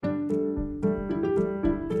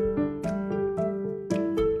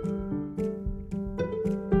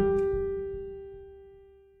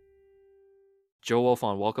Joe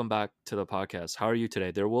Wolfond, welcome back to the podcast. How are you today?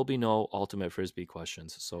 There will be no ultimate frisbee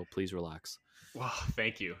questions, so please relax. Well,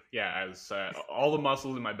 thank you. Yeah, I was all the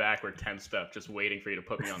muscles in my back were tensed up, just waiting for you to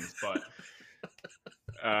put me on the spot.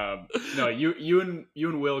 No, you and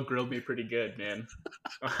Will grilled me pretty good, man,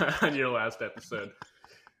 on your last episode.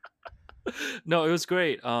 No, it was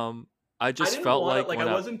great. I I just didn't felt want to like like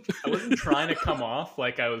I when I wasn't trying to come off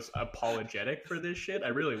like I was apologetic for this shit. I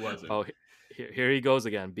really wasn't. oh here he goes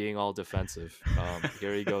again, being all defensive.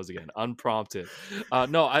 Here he goes again, unprompted.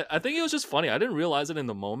 No, I think it was just funny. I didn't realize it in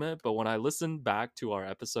the moment, but when I listened back to our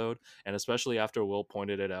episode, and especially after Will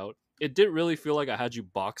pointed it out, it did really feel like I had you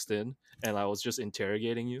boxed in, and I was just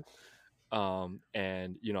interrogating you. And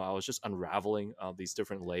I was just unraveling these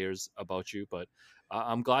different layers about you. But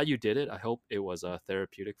I'm glad you did it. I hope it was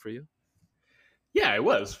therapeutic for you. Yeah, it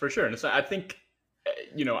was for sure. And so I think,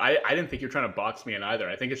 I didn't think you're trying to box me in either.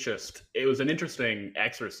 I think it was an interesting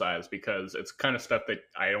exercise because it's kind of stuff that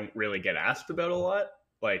I don't really get asked about a lot.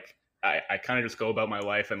 Like, I kind of just go about my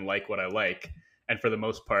life and like what I like. And for the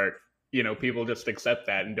most part, people just accept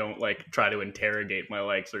that and don't like try to interrogate my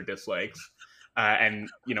likes or dislikes. And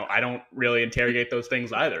I don't really interrogate those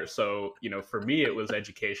things either. So for me it was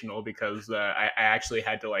educational because I actually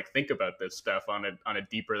had to like think about this stuff on a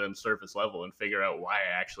deeper than surface level and figure out why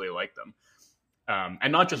I actually like them,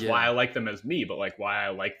 and not just why I Yeah. like them as me, but like why I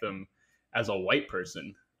like them as a white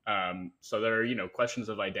person. So there are questions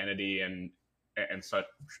of identity and such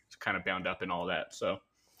kind of bound up in all that. So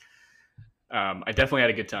I definitely had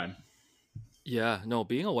a good time. Yeah, no,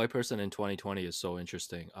 being a white person in 2020 is so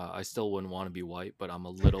interesting. I still wouldn't want to be white, but I'm a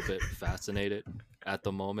little bit fascinated at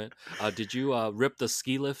the moment. Did you rip the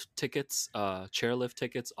ski lift tickets, chairlift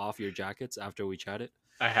tickets off your jackets after we chatted?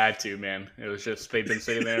 I had to, man. It was just they've been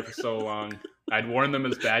sitting there for so long. I'd worn them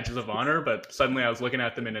as badges of honor, but suddenly I was looking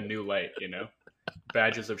at them in a new light.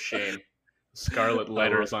 Badges of shame, scarlet I love,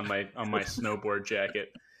 letters on my snowboard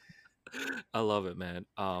jacket. I love it, man.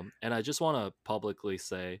 And I just want to publicly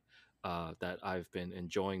say that I've been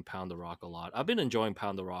enjoying Pound the Rock a lot. I've been enjoying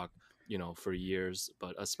Pound the Rock, for years,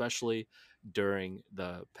 but especially during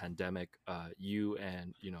the pandemic, you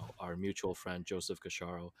and our mutual friend Joseph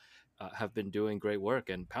Cacharo have been doing great work.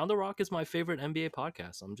 And Pound the Rock is my favorite NBA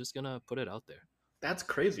podcast. I'm just gonna put it out there. That's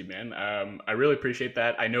crazy, man. I really appreciate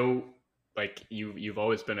that. I know, like you've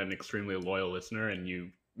always been an extremely loyal listener, and you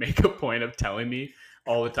make a point of telling me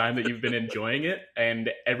all the time that you've been enjoying it, and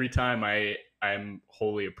every time I'm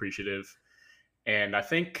wholly appreciative. And I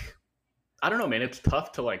think I don't know, man. It's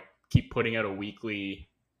tough to like keep putting out a weekly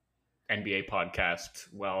NBA podcast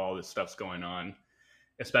while all this stuff's going on,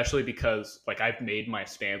 especially because like I've made my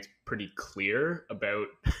stance pretty clear about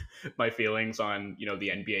my feelings on the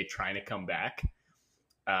NBA trying to come back.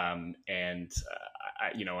 And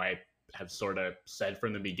I have sort of said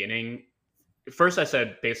from the beginning. First, I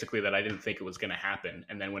said basically that I didn't think it was going to happen,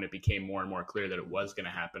 and then when it became more and more clear that it was going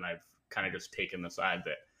to happen, I've kind of just taken the side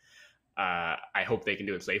that I hope they can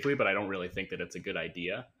do it safely, but I don't really think that it's a good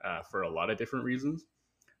idea for a lot of different reasons.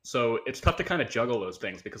 So it's tough to kind of juggle those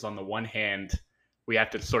things because on the one hand, we have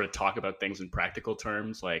to sort of talk about things in practical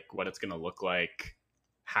terms, like what it's going to look like,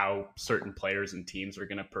 how certain players and teams are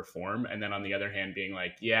going to perform. And then on the other hand, being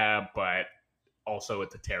like, yeah, but also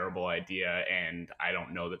it's a terrible idea. And I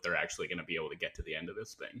don't know that they're actually going to be able to get to the end of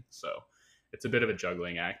this thing. So it's a bit of a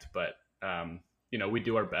juggling act, but we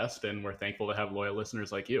do our best and we're thankful to have loyal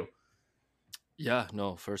listeners like you. Yeah,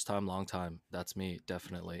 no, first time, long time. That's me,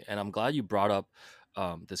 definitely. And I'm glad you brought up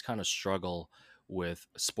this kind of struggle with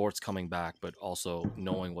sports coming back, but also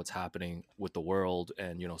knowing what's happening with the world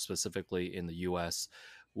and, specifically in the US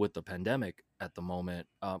with the pandemic at the moment.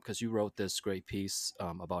 Because you wrote this great piece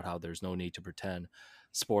about how there's no need to pretend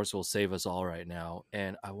sports will save us all right now.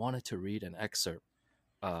 And I wanted to read an excerpt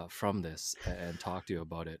from this and talk to you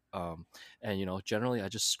about it. And generally I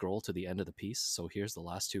just scroll to the end of the piece. So here's the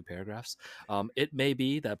last two paragraphs. It may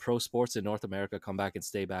be that pro sports in North America come back and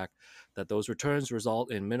stay back, that those returns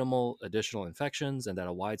result in minimal additional infections, and that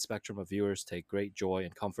a wide spectrum of viewers take great joy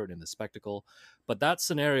and comfort in the spectacle. But that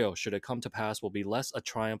scenario, should it come to pass, will be less a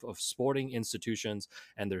triumph of sporting institutions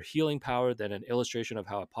and their healing power than an illustration of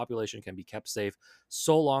how a population can be kept safe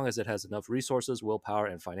so long as it has enough resources, willpower,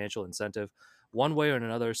 and financial incentive. One way or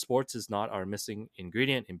another, sports is not our missing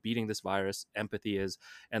ingredient in beating this virus. Empathy is,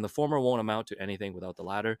 and the former won't amount to anything without the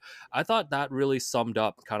latter. I thought that really summed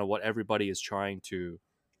up kind of what everybody is trying to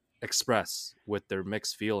express with their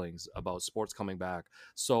mixed feelings about sports coming back.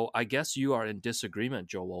 So I guess you are in disagreement,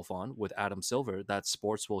 Joe Wolfond, with Adam Silver that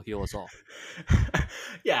sports will heal us all.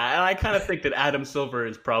 Yeah, and I kind of think that Adam Silver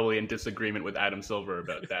is probably in disagreement with Adam Silver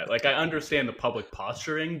about that. Like, I understand the public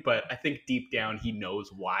posturing, but I think deep down he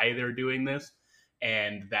knows why they're doing this.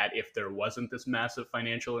 and that if there wasn't this massive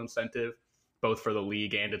financial incentive, both for the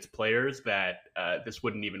league and its players, that this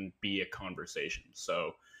wouldn't even be a conversation.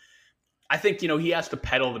 So I think, he has to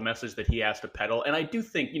peddle the message that he has to peddle. And I do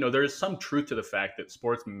think, there is some truth to the fact that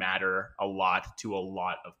sports matter a lot to a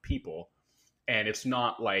lot of people. And it's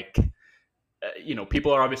not like,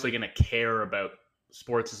 people are obviously going to care about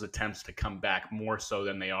sports' attempts to come back more so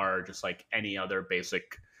than they are just like any other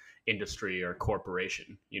basic industry or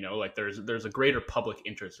corporation. Like there's a greater public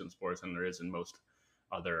interest in sports than there is in most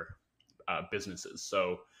other businesses.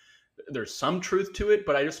 So there's some truth to it,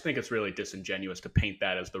 but I just think it's really disingenuous to paint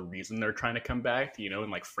that as the reason they're trying to come back,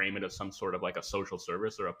 and like frame it as some sort of like a social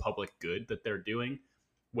service or a public good that they're doing,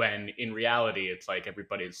 when in reality it's like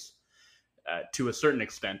everybody's to a certain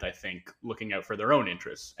extent, I think, looking out for their own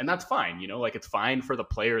interests. And that's fine, like it's fine for the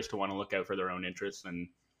players to want to look out for their own interests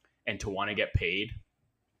and to want to get paid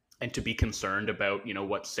and to be concerned about,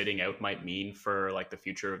 what sitting out might mean for like the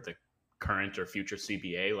future of the current or future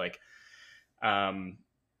CBA. Like,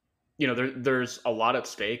 there's a lot at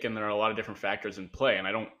stake and there are a lot of different factors in play. And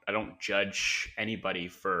I don't judge anybody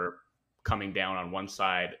for coming down on one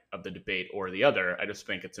side of the debate or the other. I just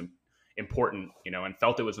think it's important, and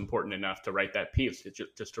felt it was important enough to write that piece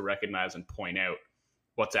just to recognize and point out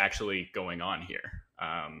what's actually going on here.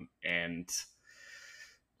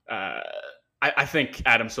 I think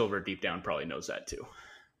Adam Silver deep down probably knows that too.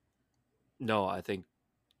 No, I think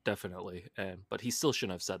definitely, but he still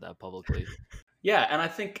shouldn't have said that publicly. Yeah, and I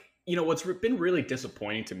think, what's been really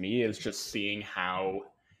disappointing to me is just seeing how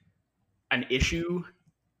an issue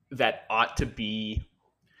that ought to be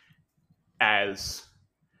as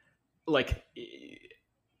like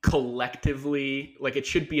collectively, like it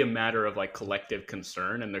should be a matter of like collective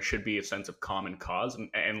concern, and there should be a sense of common cause,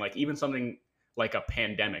 and like even something like a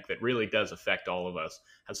pandemic that really does affect all of us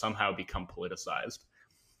has somehow become politicized.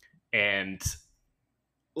 And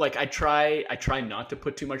like I try not to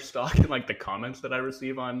put too much stock in like the comments that I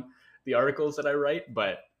receive on the articles that I write,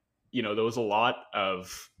 but there was a lot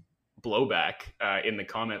of blowback in the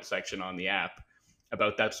comment section on the app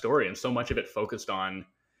about that story, and so much of it focused on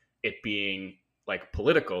it being like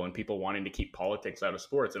political and people wanting to keep politics out of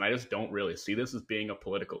sports. And I just don't really see this as being a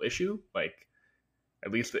political issue. Like,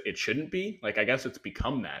 at least it shouldn't be. Like, I guess it's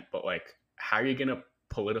become that, but like, how are you going to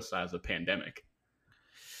politicize a pandemic?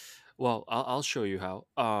 Well, I'll show you how.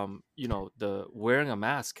 The wearing a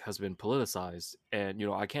mask has been politicized, and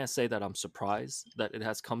I can't say that I'm surprised that it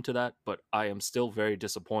has come to that, but I am still very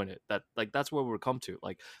disappointed that like that's where we're come to.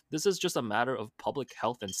 Like this is just a matter of public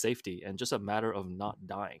health and safety, and just a matter of not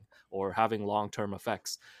dying or having long-term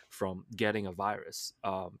effects from getting a virus.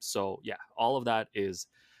 So yeah, all of that is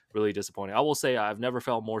really disappointing. I will say I've never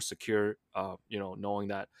felt more secure, knowing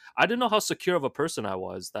that I didn't know how secure of a person I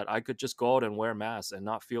was, that I could just go out and wear masks and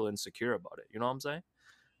not feel insecure about it. You know what I'm saying?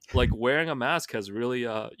 Like wearing a mask has really,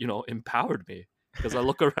 empowered me, because I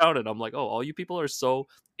look around and I'm like, oh, all you people are so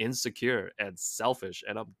insecure and selfish,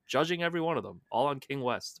 and I'm judging every one of them, all on King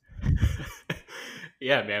West.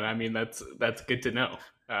 Yeah, man. I mean, that's good to know.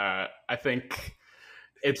 I think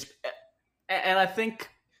it's, and I think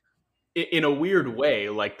in a weird way,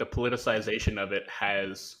 like the politicization of it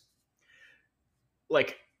has,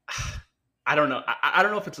 like, I don't know. I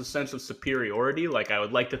don't know if it's a sense of superiority. Like, I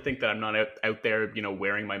would like to think that I'm not out there,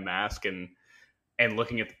 wearing my mask and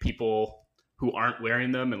looking at the people who aren't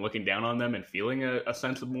wearing them and looking down on them and feeling a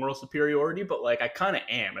sense of moral superiority. But like, I kind of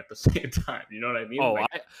am at the same time. You know what I mean? Oh,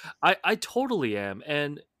 Like, I totally am,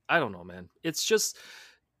 and I don't know, man. It's just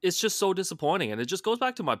so disappointing, and it just goes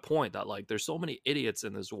back to my point that like there's so many idiots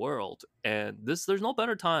in this world, and there's no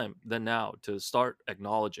better time than now to start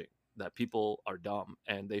acknowledging that people are dumb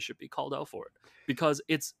and they should be called out for it, because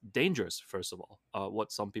it's dangerous, first of all,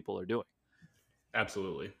 what some people are doing.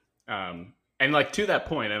 absolutely. And like to that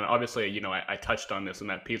point, and obviously, I touched on this in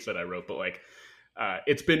that piece that I wrote, but like,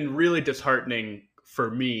 it's been really disheartening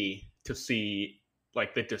for me to see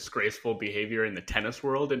like the disgraceful behavior in the tennis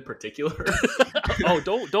world in particular. Oh,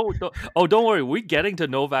 don't worry. We're getting to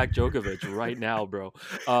Novak Djokovic right now, bro.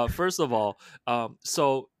 First of all,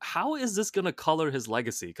 so how is this gonna color his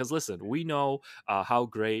legacy? Because listen, we know how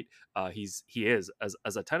great he is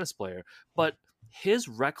as a tennis player, but his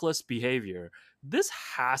reckless behavior, this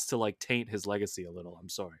has to like taint his legacy a little. I'm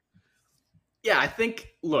sorry. Yeah, I think,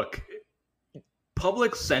 look,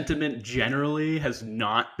 public sentiment generally has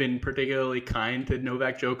not been particularly kind to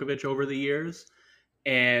Novak Djokovic over the years.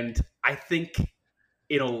 And I think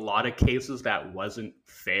in a lot of cases that wasn't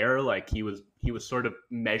fair. Like he was sort of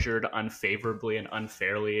measured unfavorably and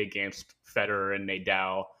unfairly against Federer and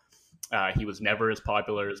Nadal. He was never as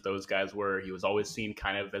popular as those guys were. He was always seen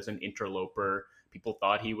kind of as an interloper. People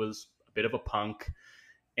thought he was a bit of a punk,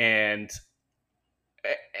 and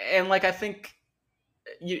like I think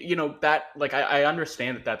you know that like I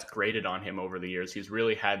understand that that's grated on him over the years. He's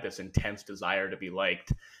really had this intense desire to be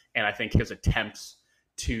liked, and I think his attempts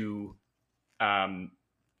to um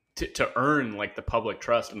to earn like the public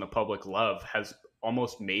trust and the public love has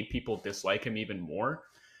almost made people dislike him even more.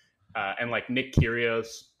 And like Nick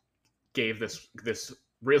Kyrgios gave this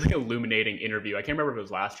really illuminating interview. I can't remember if it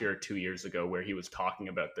was last year or 2 years ago, where he was talking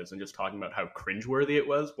about this and just talking about how cringeworthy it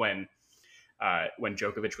was when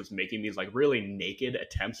Djokovic was making these like really naked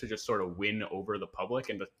attempts to just sort of win over the public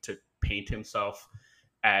and to paint himself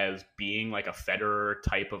as being like a Federer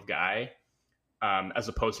type of guy, as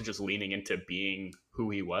opposed to just leaning into being who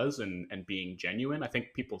he was and being genuine. I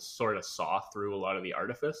think people sort of saw through a lot of the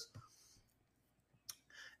artifice.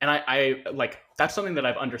 And I like that's something that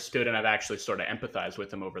I've understood and I've actually sort of empathized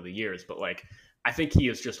with him over the years. But like, I think he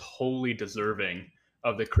is just wholly deserving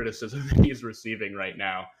of the criticism that he's receiving right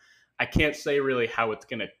now. I can't say really how it's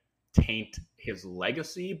going to taint his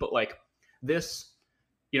legacy, but like this,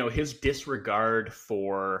 his disregard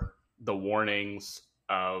for the warnings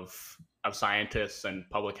of scientists and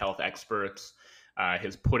public health experts,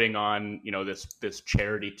 his putting on this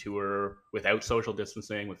charity tour without social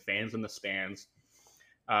distancing with fans in the stands,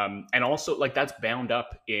 and also like that's bound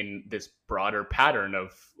up in this broader pattern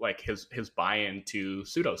of like his buy-in to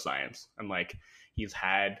pseudoscience. And like he's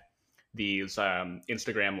had these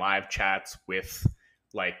Instagram live chats with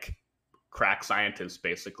like crack scientists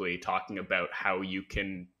basically talking about how you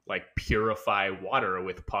can like purify water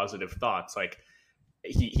with positive thoughts. Like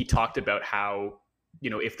he talked about how,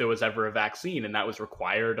 if there was ever a vaccine and that was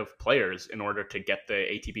required of players in order to get the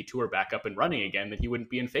ATP tour back up and running again, that he wouldn't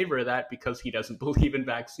be in favor of that because he doesn't believe in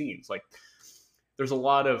vaccines. Like there's a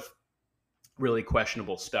lot of really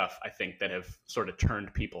questionable stuff, I think, that have sort of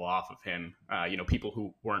turned people off of him. People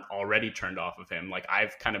who weren't already turned off of him. Like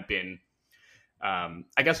I've kind of been,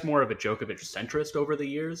 I guess, more of a Djokovic centrist over the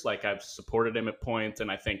years. Like I've supported him at points, and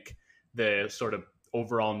I think the sort of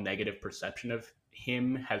overall negative perception of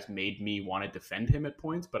him has made me want to defend him at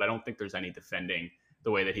points, but I don't think there's any defending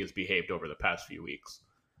the way that he's behaved over the past few weeks.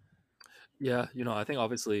 Yeah, I think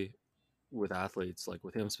obviously with athletes, like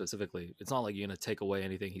with him specifically, it's not like you're gonna take away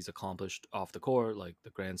anything he's accomplished off the court, like the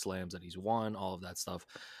Grand Slams that he's won, all of that stuff.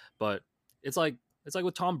 But it's like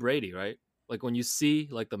with Tom Brady, right? Like when you see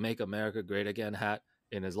like the "Make America Great Again" hat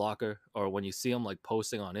in his locker, or when you see him like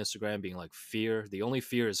posting on Instagram being like, "Fear, the only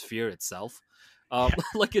fear is fear itself." Yeah.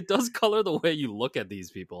 Like it does color the way you look at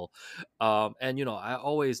these people. And I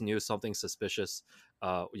always knew something suspicious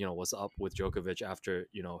was up with Djokovic after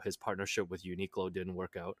his partnership with Uniqlo didn't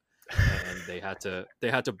work out, and they had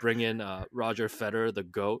to bring in Roger Federer, the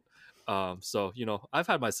GOAT. So I've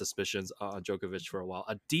had my suspicions on Djokovic for a while.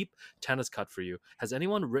 A deep tennis cut for you. Has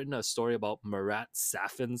anyone written a story about Marat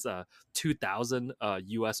Safin's 2000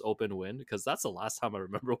 U.S. Open win? Because that's the last time I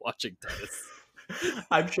remember watching tennis.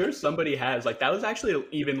 I'm sure somebody has. Like that was actually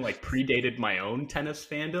even like predated my own tennis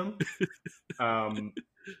fandom. Um,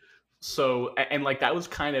 so and like that was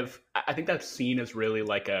kind of, I think that's seen as really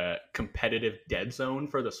like a competitive dead zone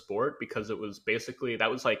for the sport, because it was basically,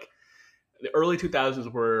 that was like the early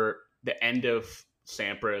 2000s were the end of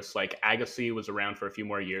Sampras. Like Agassi was around for a few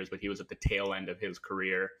more years, but he was at the tail end of his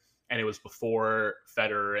career, and it was before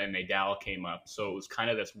Federer and Nadal came up. So it was kind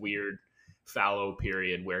of this weird fallow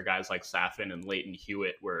period where guys like Safin and Leighton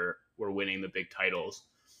Hewitt were winning the big titles.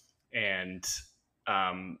 And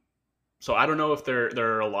so I don't know if there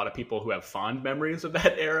are a lot of people who have fond memories of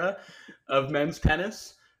that era of men's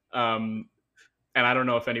tennis. And I don't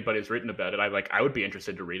know if anybody's written about it. I would be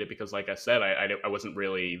interested to read it, because like I said, I wasn't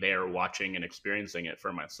really there watching and experiencing it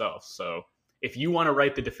for myself. So if you want to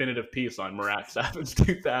write the definitive piece on Marat Safin's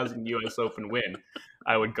 2000 US Open win,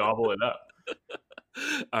 I would gobble it up.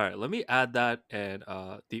 All right, let me add that and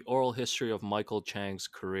the oral history of Michael Chang's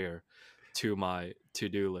career to my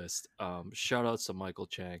to-do list. Shout outs to Michael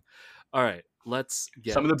Chang. All right, let's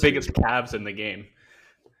Some get of the biggest to. calves in the game.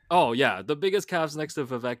 Oh yeah, the biggest calves next to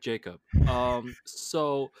Vivek Jacob.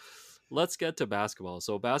 So let's get to basketball.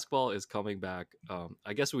 So basketball is coming back.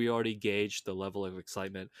 I guess we already gauged the level of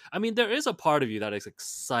excitement. I mean, there is a part of you that is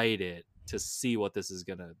excited to see what this is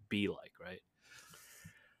gonna be like, right?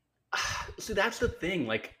 So that's the thing.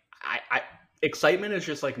 Like, I excitement is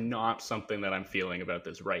just like not something that I'm feeling about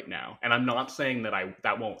this right now, and I'm not saying that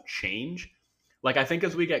that won't change. Like, I think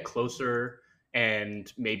as we get closer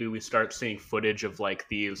and maybe we start seeing footage of like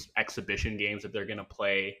these exhibition games that they're going to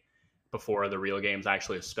play before the real games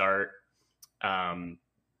actually start,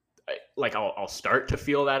 like I'll start to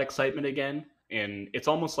feel that excitement again. And it's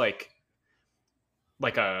almost like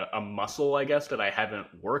like a muscle, I guess, that I haven't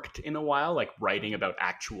worked in a while, like writing about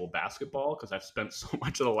actual basketball, because I've spent so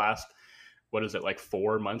much of the last, what is it, like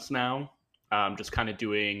 4 months now, just kind of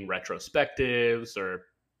doing retrospectives or,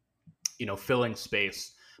 filling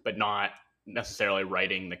space, but not necessarily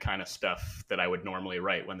writing the kind of stuff that I would normally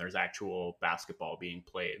write when there's actual basketball being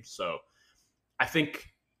played. So I think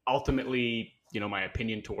ultimately, my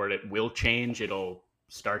opinion toward it will change. It'll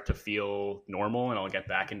start to feel normal and I'll get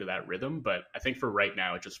back into that rhythm. But I think for right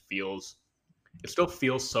now, it still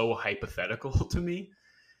feels so hypothetical to me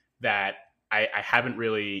that I haven't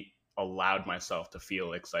really allowed myself to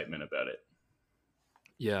feel excitement about it.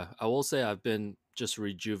 Yeah, I will say I've been just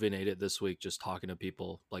rejuvenated this week just talking to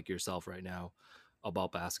people like yourself right now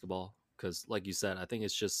about basketball cuz like you said, I think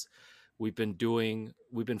it's just we've been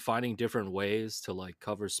finding different ways to like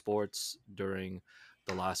cover sports during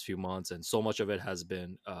the last few months, and so much of it has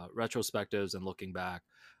been retrospectives and looking back.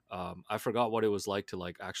 I forgot what it was like to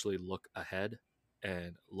like actually look ahead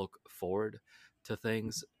and look forward to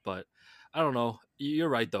things, but I don't know. You're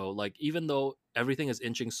right though. Like even though everything is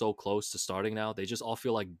inching so close to starting now, they just all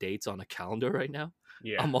feel like dates on a calendar right now.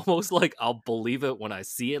 Yeah. I'm almost like I'll believe it when I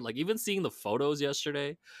see it. Like even seeing the photos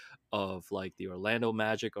yesterday of like the Orlando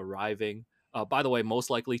Magic arriving. By the way, most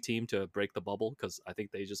likely team to break the bubble because I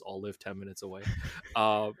think they just all live 10 minutes away.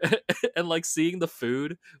 Um, and like seeing the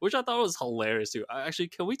food, which I thought was hilarious too. Actually,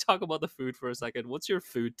 can we talk about the food for a second? What's your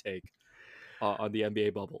food take on the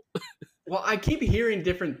NBA bubble? Well, I keep hearing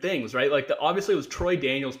different things, right? Like obviously it was Troy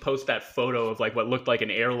Daniels post that photo of like what looked like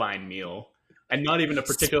an airline meal, and not even a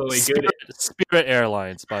particularly good. Spirit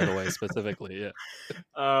Airlines, by the way, specifically. Yeah.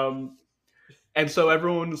 Um, and so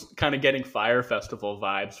everyone's kind of getting Fire Festival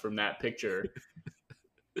vibes from that picture.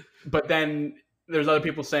 But then there's other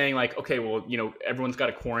people saying like, okay, well, everyone's got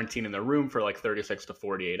to quarantine in their room for like 36 to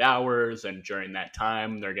 48 hours, and during that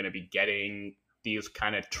time they're going to be getting these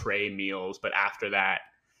kind of tray meals, but after that,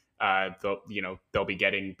 they'll be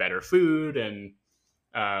getting better food, and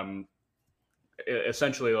um,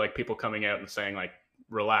 essentially like people coming out and saying like,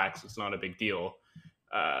 relax, it's not a big deal.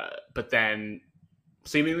 But then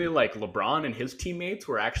seemingly like LeBron and his teammates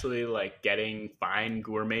were actually like getting fine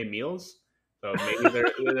gourmet meals. So maybe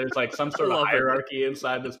there's like some I sort of love it. hierarchy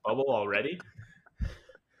inside this bubble already.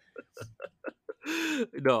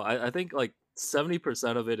 No, I think like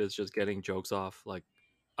 70% of it is just getting jokes off. Like,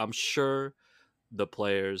 I'm sure the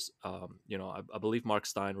players, I believe Mark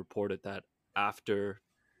Stein reported that after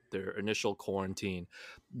their initial quarantine,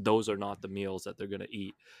 those are not the meals that they're going to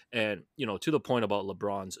eat. And, to the point about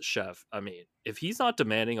LeBron's chef, I mean, if he's not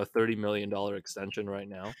demanding a $30 million extension right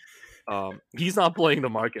now, he's not playing the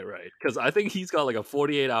market right, because I think he's got like a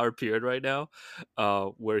 48-hour period right now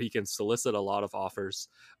where he can solicit a lot of offers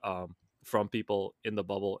from people in the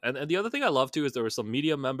bubble. And the other thing I love too is there were some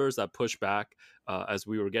media members that pushed back as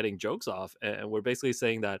we were getting jokes off, and we're basically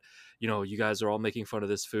saying that you guys are all making fun of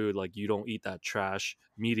this food, like you don't eat that trash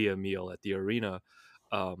media meal at the arena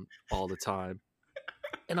all the time.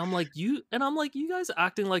 And I'm like, you guys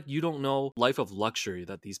acting like you don't know life of luxury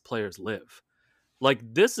that these players live.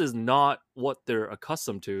 Like this is not what they're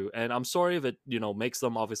accustomed to, and I'm sorry if it makes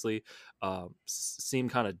them obviously seem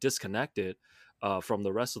kind of disconnected from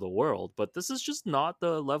the rest of the world, but this is just not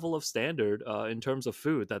the level of standard in terms of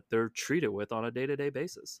food that they're treated with on a day-to-day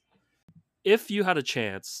basis. If you had a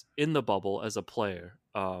chance in the bubble as a player,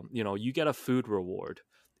 you get a food reward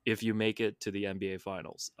if you make it to the NBA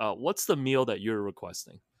finals. What's the meal that you're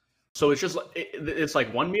requesting? So it's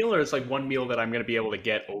like one meal, or it's like one meal that I'm going to be able to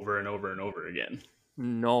get over and over and over again.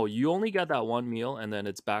 No, you only get that one meal and then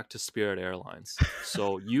it's back to Spirit Airlines.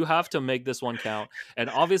 So you have to make this one count. And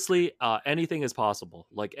obviously, anything is possible,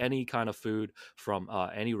 like any kind of food from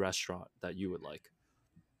any restaurant that you would like.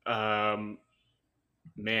 Um,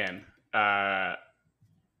 man, uh,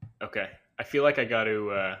 okay. I feel like I got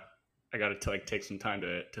to like take some time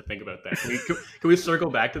to think about that. Can we circle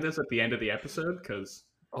back to this at the end of the episode? Because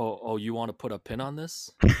Oh, you want to put a pin on this?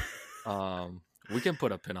 We can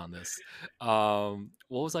put a pin on this. What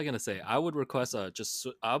was I gonna say? I would request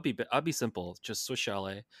I'll be simple, just Swiss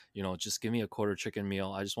chalet. Just give me a quarter chicken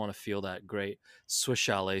meal. I just want to feel that great Swiss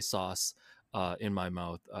chalet sauce in my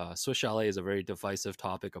mouth. Swiss chalet is a very divisive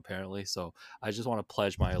topic apparently, so I just want to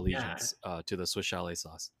pledge my yeah, allegiance to the Swiss chalet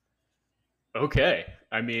sauce. okay.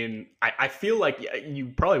 I mean, I feel like you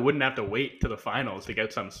probably wouldn't have to wait to the finals to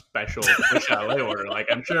get some special Swiss chalet order. Like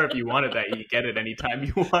I'm sure if you wanted that, you get it anytime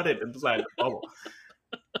you want it inside the bubble.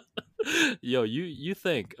 Yo, you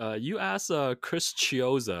think you ask Chris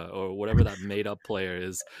Chioza or whatever that made up player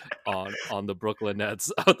is on the Brooklyn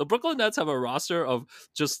Nets. The Brooklyn Nets have a roster of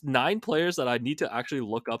just 9 players that I need to actually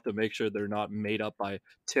look up to make sure they're not made up by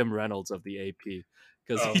Tim Reynolds of the AP.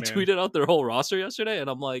 because Oh he man, tweeted out their whole roster yesterday, and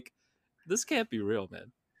I'm like, this can't be real,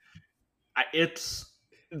 man. it's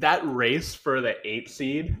that race for the 8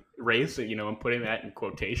 seed race. I'm putting that in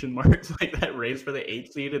quotation marks. Like that race for the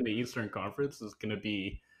 8 seed in the Eastern Conference is going to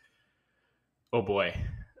be, oh boy.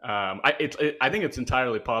 I think it's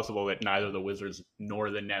entirely possible that neither the Wizards nor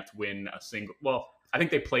the Nets win a single. Well, I think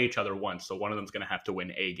they play each other once, so one of them's going to have to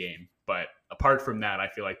win a game. But apart from that, I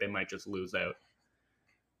feel like they might just lose out.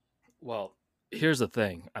 Well, here's the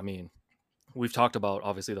thing. I mean, we've talked about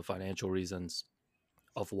obviously the financial reasons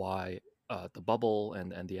of why the bubble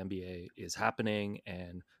and the NBA is happening,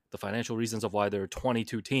 and the financial reasons of why there are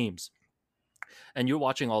 22 teams. And you're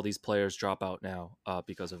watching all these players drop out now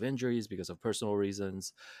because of injuries, because of personal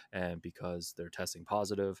reasons, and because they're testing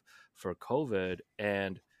positive for COVID.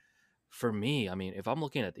 And for me, I mean, if I'm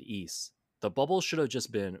looking at the East, the bubble should have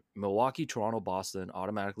just been Milwaukee, Toronto, Boston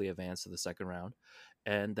automatically advance to the second round,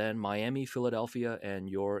 and then Miami, Philadelphia, and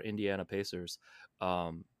your Indiana Pacers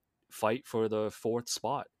um, fight for the fourth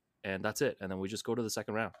spot, and that's it. And then we just go to the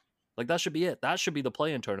second round. Like that should be it. That should be the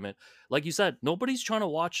play-in tournament. Like you said, nobody's trying to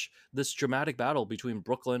watch this dramatic battle between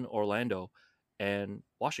Brooklyn, Orlando, and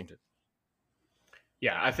Washington.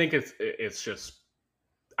 Yeah, I think it's just.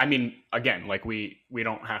 I mean, again, like we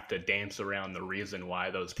don't have to dance around the reason why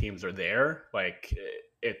those teams are there. Like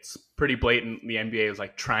it's pretty blatant. The NBA is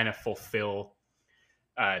like trying to fulfill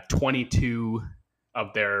 22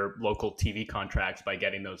 of their local TV contracts by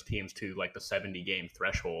getting those teams to like the 70 game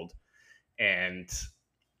threshold. And,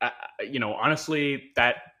 honestly,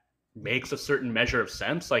 that makes a certain measure of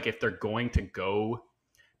sense. Like if they're going to go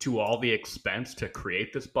to all the expense to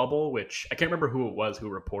create this bubble, which I can't remember who it was who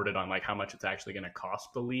reported on like how much it's actually going to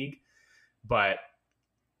cost the league, but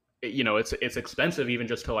it's expensive even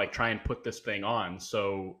just to like try and put this thing on.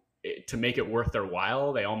 So to make it worth their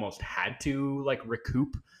while, they almost had to like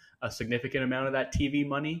recoup a significant amount of that TV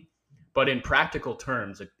money. But in practical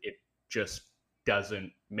terms, it just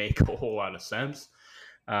doesn't make a whole lot of sense.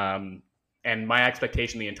 Um, and my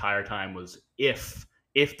expectation the entire time was if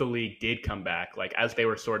the league did come back, like as they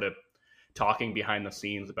were sort of talking behind the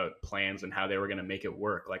scenes about plans and how they were going to make it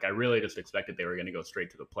work, like I really just expected they were going to go straight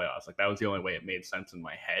to the playoffs. Like that was the only way it made sense in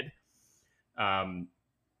my head. Um,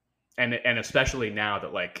 and especially now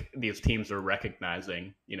that like these teams are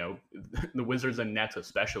recognizing, the Wizards and Nets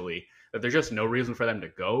especially, that there's just no reason for them to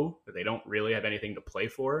go, that they don't really have anything to play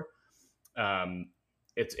for.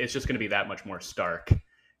 It's just going to be that much more stark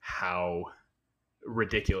how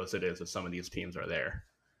ridiculous it is that some of these teams are there.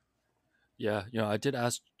 Yeah, I did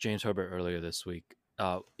ask James Herbert earlier this week.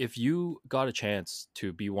 If you got a chance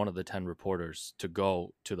to be one of the 10 reporters to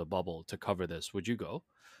go to the bubble to cover this, would you go?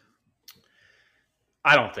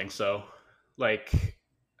 I don't think so. Like,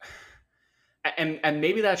 and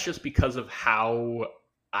maybe that's just because of how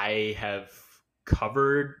I have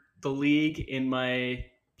covered the league in my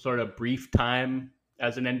sort of brief time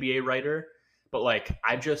as an NBA writer. But like,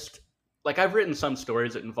 I've written some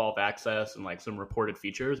stories that involve access and like some reported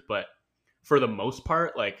features, but for the most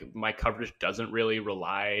part, like my coverage doesn't really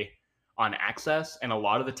rely on access. And a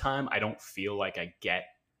lot of the time, I don't feel like I get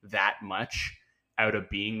that much out of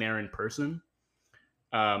being there in person.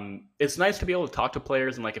 It's nice to be able to talk to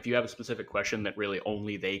players, and like if you have a specific question that really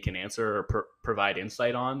only they can answer or provide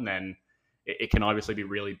insight on, then it can obviously be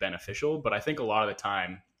really beneficial. But I think a lot of the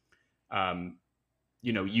time, um,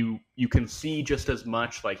 you can see just as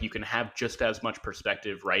much, like you can have just as much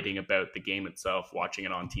perspective writing about the game itself, watching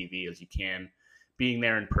it on TV, as you can being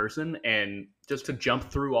there in person. And just to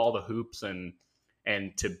jump through all the hoops and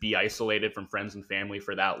to be isolated from friends and family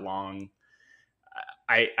for that long,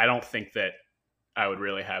 I don't think that I would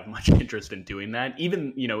really have much interest in doing that.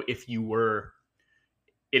 Even, if you were,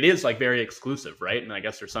 it is like very exclusive, right? And I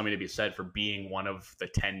guess there's something to be said for being one of the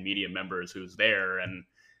 10 media members who's there and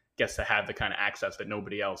gets to have the kind of access that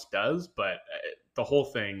nobody else does. But the whole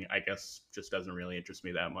thing, I guess, just doesn't really interest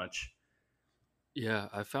me that much. Yeah,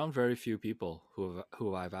 I found very few people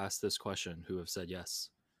who I've asked this question who have said yes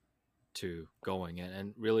to going,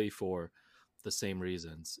 and really for the same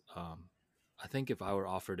reasons. I think if I were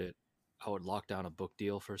offered it, I would lock down a book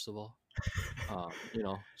deal first of all.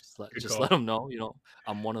 Just let Good just call. let them know.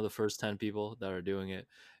 I'm one of the first 10 people that are doing it,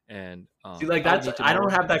 and See, like I would need to I don't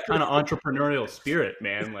know. have that kind of entrepreneurial spirit,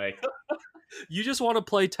 man. Like, You just want to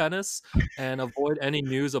play tennis and avoid any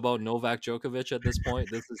news about Novak Djokovic at this point.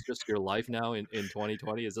 This is just your life now in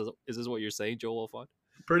 2020. Is this what you're saying, Joe Wolfond?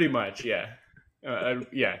 pretty much, yeah.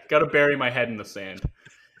 Yeah, got to bury my head in the sand.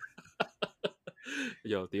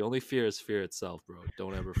 Yo, the only fear is fear itself, bro.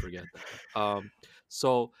 Don't ever forget that.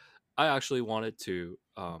 So I actually wanted to,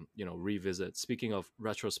 revisit. Speaking of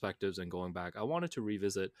retrospectives and going back, I wanted to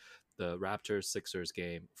revisit the Raptors Sixers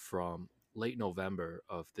game from late November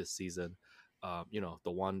of this season.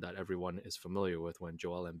 The one that everyone is familiar with when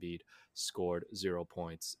Joel Embiid scored 0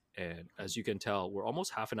 points. And as you can tell, we're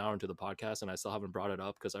almost half an hour into the podcast, and I still haven't brought it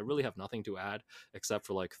up because I really have nothing to add except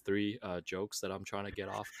for like three jokes that I'm trying to get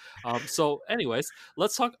off. Anyways,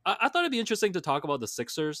 let's talk. I thought it'd be interesting to talk about the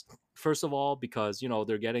Sixers first of all, because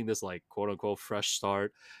they're getting this like quote unquote fresh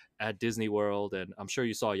start at Disney World, and I'm sure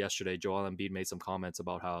you saw yesterday Joel Embiid made some comments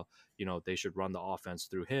about how they should run the offense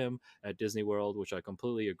through him at Disney World, which I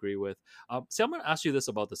completely agree with. See, I'm going to ask you this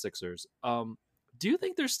about the Sixers. Do you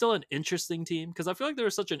think they're still an interesting team? Because I feel like they were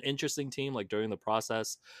such an interesting team, like during the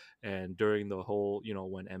process and during the whole,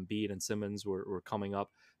 when Embiid and Simmons were coming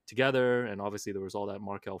up together, and obviously there was all that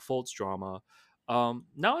Markel Fultz drama.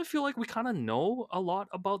 Now I feel like we kind of know a lot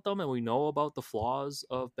about them, and we know about the flaws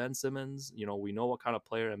of Ben Simmons. We know what kind of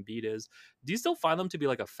player Embiid is. Do you still find them to be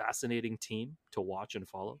like a fascinating team to watch and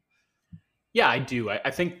follow? Yeah, I do.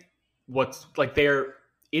 I think what's like they're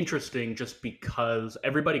interesting just because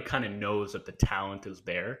everybody kind of knows that the talent is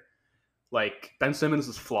there. Like Ben Simmons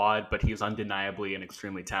is flawed, but he's undeniably an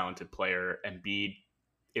extremely talented player. Embiid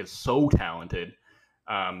is so talented.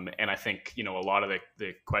 And I think, a lot of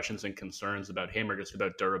the questions and concerns about him are just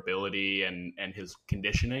about durability and his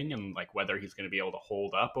conditioning and like whether he's going to be able to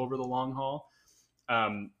hold up over the long haul.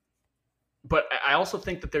 But I also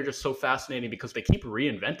think that they're just so fascinating because they keep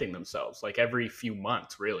reinventing themselves like every few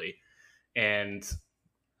months, really. And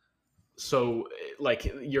so,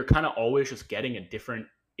 like, you're kind of always just getting a different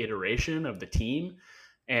iteration of the team.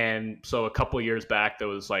 And so, a couple of years back, there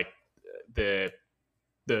was like the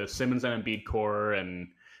Simmons and Embiid core, and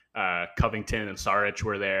Covington and Saric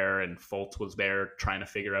were there, and Fultz was there trying to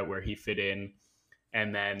figure out where he fit in.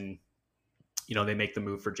 And then, they make the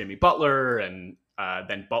move for Jimmy Butler, and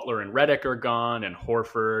then Butler and Redick are gone, and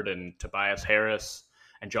Horford and Tobias Harris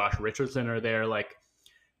and Josh Richardson are there. Like,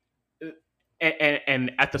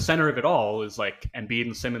 and at the center of it all is like Embiid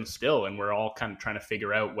and Simmons still, and we're all kind of trying to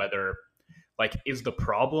figure out whether, like, is the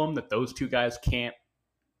problem that those two guys can't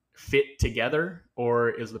fit together,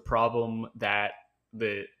 or is the problem that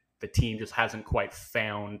the team just hasn't quite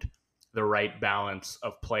found the right balance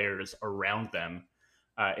of players around them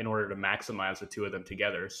in order to maximize the two of them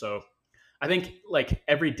together? So I think like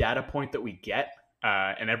every data point that we get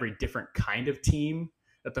and every different kind of team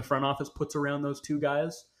that the front office puts around those two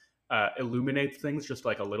guys illuminates things just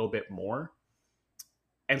like a little bit more.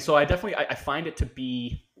 And so I find it to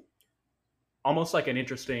be almost like an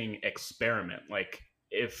interesting experiment. Like,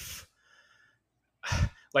 if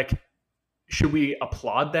like, should we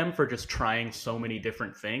applaud them for just trying so many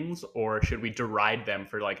different things, or should we deride them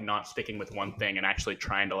for like not sticking with one thing and actually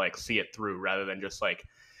trying to like see it through rather than just like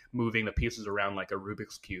moving the pieces around like a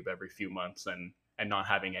Rubik's cube every few months and not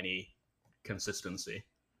having any consistency?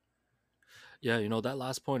 Yeah, that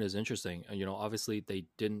last point is interesting. Obviously they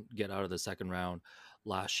didn't get out of the second round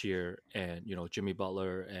last year, and Jimmy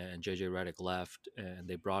Butler and JJ Redick left, and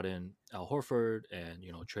they brought in Al Horford and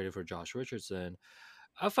traded for Josh Richardson.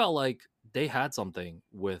 I felt like they had something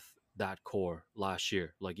with that core last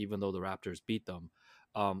year. Like, even though the Raptors beat them,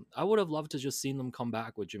 I would have loved to just seen them come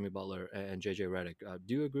back with Jimmy Butler and JJ Redick.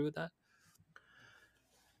 Do you agree with that?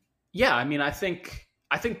 Yeah, I mean, I think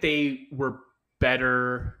they were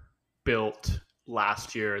better built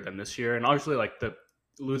last year than this year, and obviously, like, the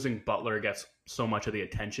losing Butler gets so much of the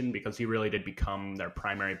attention because he really did become their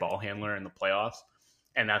primary ball handler in the playoffs,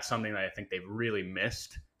 and that's something that I think they've really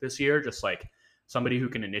missed this year. Just like somebody who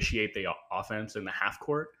can initiate the offense in the half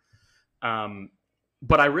court. Um,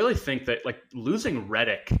 but I really think that like losing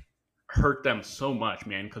Redick hurt them so much,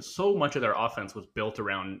 man, because so much of their offense was built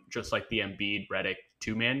around just like the Embiid Redick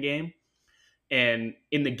 2-man game. And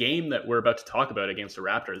in the game that we're about to talk about against the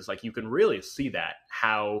Raptors, like, you can really see that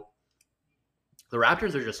how the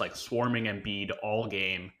Raptors are just like swarming Embiid all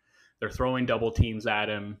game. They're throwing double teams at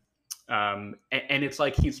him. And it's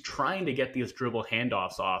like he's trying to get these dribble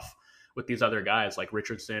handoffs off with these other guys like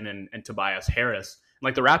Richardson and Tobias Harris.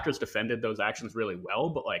 Like, the Raptors defended those actions really well,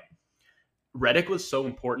 but like Redick was so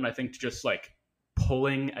important, I think, to just like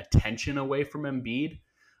pulling attention away from Embiid,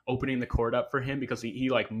 opening the court up for him, because he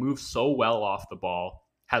like moves so well off the ball,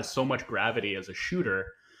 has so much gravity as a shooter.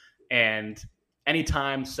 And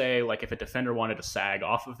anytime, say, like if a defender wanted to sag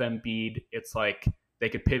off of Embiid, it's like they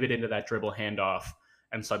could pivot into that dribble handoff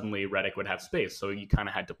and suddenly Redick would have space. So you kind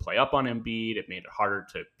of had to play up on Embiid. It made it harder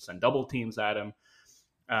to send double teams at him.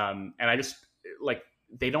 And I just like,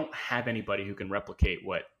 they don't have anybody who can replicate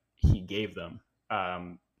what he gave them.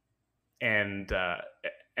 And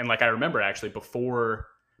like, I remember actually before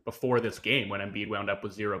before this game when Embiid wound up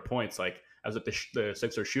with 0 points. Like I was at the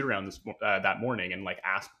Sixers shoot around that morning and like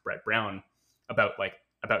asked Brett Brown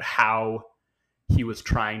about how he was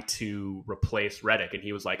trying to replace Redick, and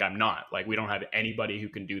he was like, "I'm not. Like, we don't have anybody who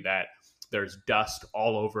can do that. There's dust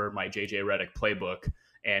all over my JJ Redick playbook,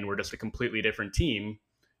 and we're just a completely different team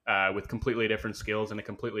with completely different skills and a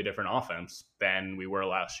completely different offense than we were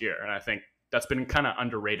last year." And I think that's been kind of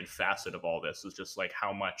underrated facet of all this is just like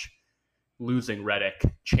how much losing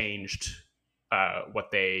Redick changed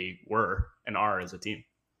what they were and are as a team.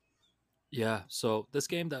 Yeah, so this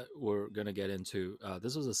game that we're gonna get into,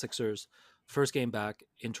 this was the Sixers' first game back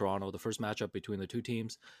in Toronto, the first matchup between the two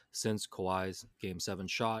teams since Kawhi's Game 7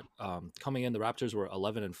 shot. Coming in, the Raptors were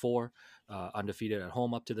 11-4, undefeated at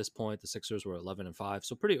home up to this point. The Sixers were 11-5,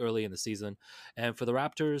 so pretty early in the season. And for the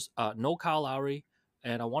Raptors, no Kyle Lowry,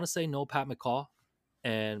 and I want to say no Pat McCaw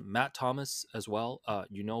and Matt Thomas as well.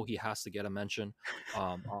 He has to get a mention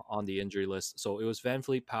on the injury list. So it was Van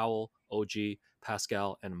Fleet, Powell, OG,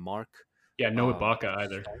 Pascal, and Mark. Yeah, no Um, Ibaka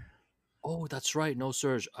either. oh, that's right. No,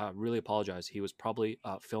 Serge. Really apologize. He was probably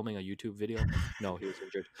filming a YouTube video. No, he was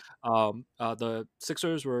injured. The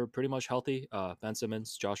Sixers were pretty much healthy. Ben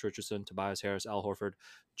Simmons, Josh Richardson, Tobias Harris, Al Horford,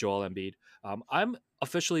 Joel Embiid. I'm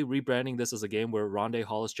officially rebranding this as a game where Rondé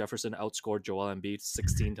Hollis Jefferson outscored Joel Embiid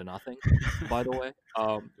 16-0. By the way,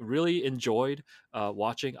 really enjoyed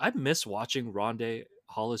watching. I miss watching Rondé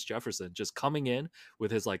Hollis Jefferson just coming in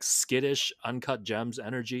with his like skittish, uncut gems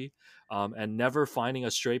energy, and never finding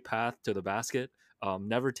a straight path to the basket.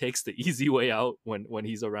 Never takes the easy way out when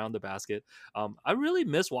he's around the basket. I really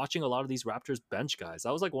miss watching a lot of these Raptors bench guys.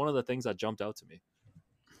 That was like one of the things that jumped out to me.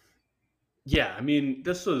 Yeah, I mean,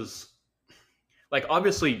 this was like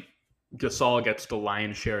obviously Gasol gets the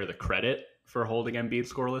lion's share of the credit for holding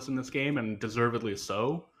Embiid scoreless in this game, and deservedly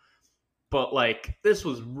so. But like, this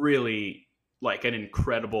was really like an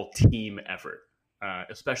incredible team effort,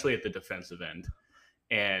 especially at the defensive end.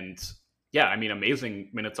 And yeah, I mean, amazing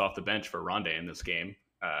minutes off the bench for Rondé in this game.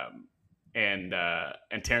 And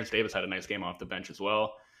Terrence Davis had a nice game off the bench as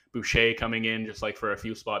well. Boucher coming in just like for a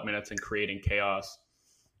few spot minutes and creating chaos.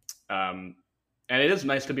 Um, and it is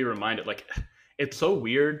nice to be reminded. Like, it's so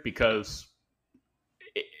weird because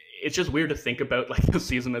it's just weird to think about like the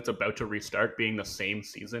season that's about to restart being the same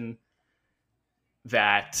season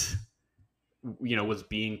that was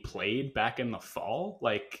being played back in the fall.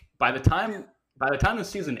 Like by the time the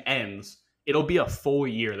season ends, it'll be a full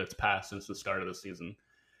year that's passed since the start of the season.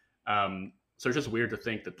 So it's just weird to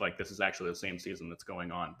think that like this is actually the same season that's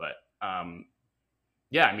going on. But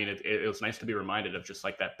yeah, I mean, it was nice to be reminded of just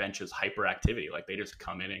like that bench's hyperactivity. Like they just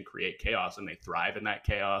come in and create chaos, and they thrive in that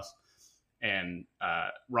chaos. And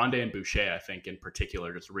Rondé and Boucher, I think in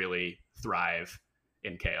particular, just really thrive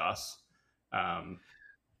in chaos.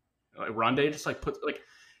 Rondé just like puts like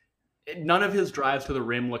none of his drives to the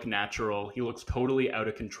rim look natural. He looks totally out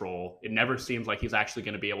of control. It never seems like he's actually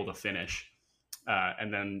going to be able to finish.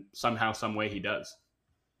 And then somehow, some way, he does.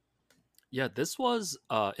 Yeah, this was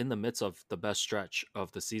in the midst of the best stretch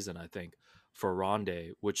of the season, I think, for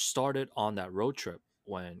Rondé, which started on that road trip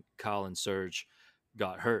when Kyle and Serge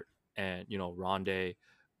got hurt. And, Rondé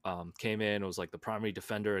came in, was like the primary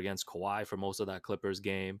defender against Kawhi for most of that Clippers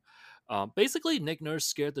game. Basically, Nick Nurse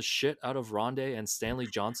scared the shit out of Rondé and Stanley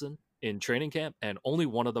Johnson in training camp, and only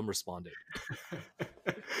one of them responded.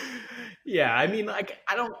 Yeah, I mean, like,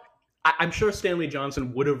 I'm sure Stanley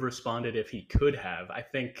Johnson would have responded if he could have. I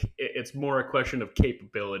think it's more a question of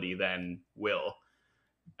capability than will.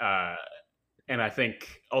 Uh, and I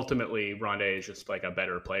think ultimately Rondé is just like a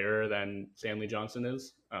better player than Stanley Johnson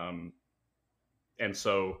is. And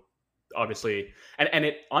so obviously, and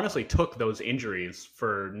it honestly took those injuries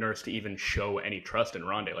for Nurse to even show any trust in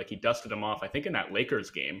Rondé. Like he dusted him off, I think in that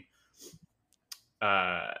Lakers game.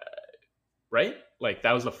 Uh, right? Like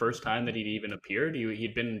that was the first time that he'd even appeared.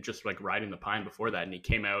 He'd been just like riding the pine before that, and he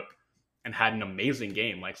came out and had an amazing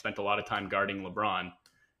game. Like spent a lot of time guarding LeBron,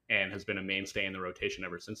 and has been a mainstay in the rotation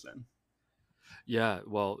ever since then. Yeah,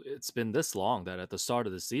 well, it's been this long that at the start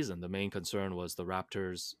of the season, the main concern was the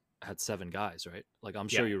Raptors had 7 guys, right? Like I'm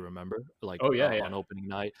Yeah. sure you remember, like Oh yeah, yeah. on opening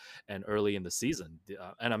night and early in the season.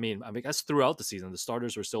 And I mean, guess throughout the season, the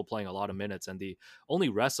starters were still playing a lot of minutes, and the only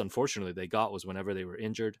rest, unfortunately, they got was whenever they were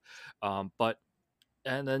injured. But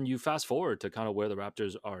and then you fast forward to kind of where the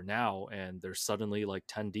Raptors are now, and they're suddenly like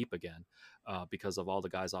 10 deep again because of all the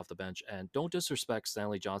guys off the bench. And don't disrespect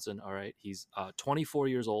Stanley Johnson. All right. He's 24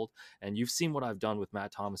 years old, and you've seen what I've done with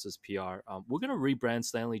Matt Thomas's PR. We're going to rebrand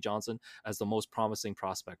Stanley Johnson as the most promising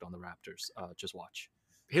prospect on the Raptors. Just watch.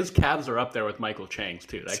 his calves are up there with Michael Chang's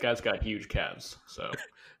too. That guy's got huge calves. So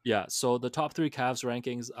Yeah, so the top three Cavs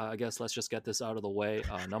rankings, I guess let's just get this out of the way.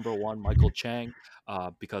 Number one, Michael Chang,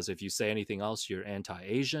 because if you say anything else, you're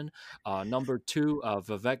anti-Asian. Number two,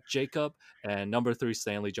 Vivek Jacob, and number three,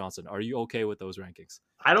 Stanley Johnson. Are you okay with those rankings?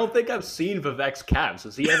 I don't think I've seen Vivek's calves.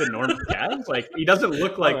 Does he have enormous calves? Like he doesn't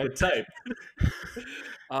look All like right. the type.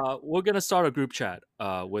 We're gonna start a group chat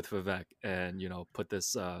with Vivek, and put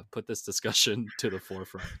this discussion to the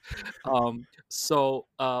forefront.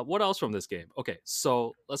 What else from this game? Okay,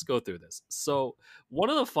 so let's go through this. So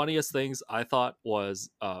one of the funniest things I thought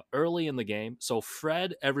was early in the game. So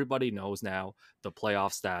Fred, everybody knows now the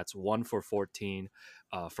playoff stats: 1 for 14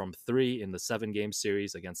 from three in the 7 game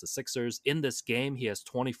series against the Sixers. In this game, he has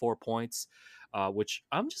 24 points, which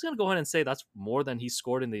I'm just gonna go ahead and say that's more than he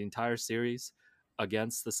scored in the entire series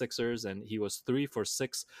against the Sixers, and he was 3 for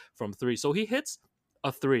 6 from three. So he hits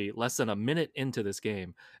a three less than a minute into this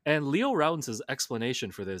game. And Leo Rounds'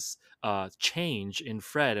 explanation for this change in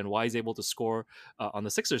Fred and why he's able to score on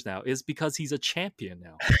the Sixers now is because he's a champion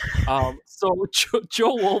now.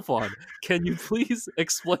 Joe Wolfond, can you please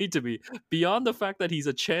explain to me, beyond the fact that he's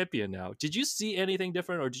a champion now, did you see anything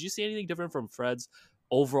different, or did you see anything different from Fred's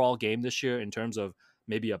overall game this year in terms of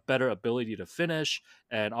maybe a better ability to finish?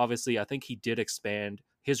 And obviously, I think he did expand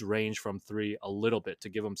his range from three a little bit to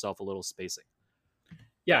give himself a little spacing.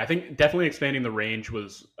 Yeah, I think definitely expanding the range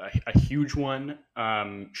was a huge one.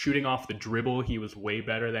 Shooting off the dribble, he was way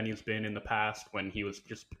better than he's been in the past when he was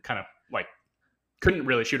just kind of like couldn't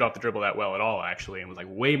really shoot off the dribble that well at all, actually, and was like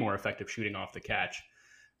way more effective shooting off the catch.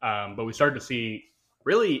 But we started to see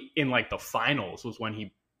really in like the finals was when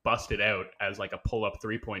he busted out as like a pull up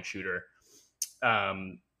 3-point shooter.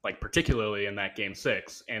 Like particularly in that game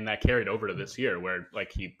 6, and that carried over to this year where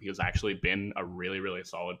like he has actually been a really, really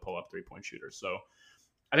solid pull up 3-point shooter. So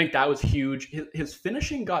I think that was huge. His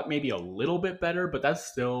finishing got maybe a little bit better, but that's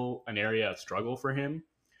still an area of struggle for him,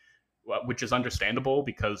 which is understandable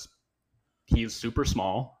because he's super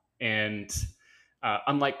small. And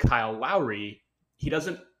unlike Kyle Lowry, he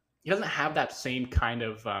doesn't have that same kind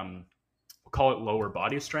of we'll call it lower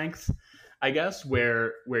body strength, I guess,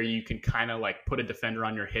 where you can kind of like put a defender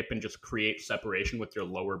on your hip and just create separation with your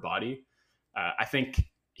lower body. I think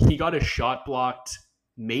he got his shot blocked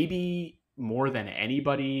maybe more than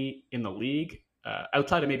anybody in the league,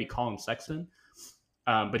 outside of maybe Colin Sexton.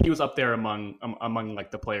 But he was up there among like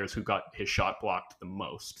the players who got his shot blocked the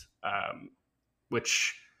most.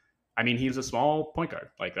 Which, I mean, he's a small point guard.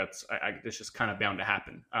 Like it's just kind of bound to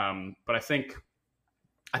happen. But I think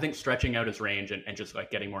stretching out his range and just like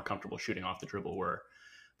getting more comfortable shooting off the dribble were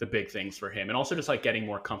the big things for him, and also just like getting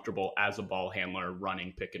more comfortable as a ball handler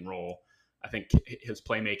running pick and roll. I think his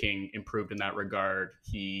playmaking improved in that regard.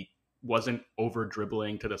 He wasn't over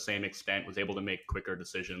dribbling to the same extent, was able to make quicker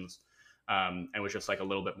decisions, and was just like a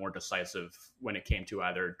little bit more decisive when it came to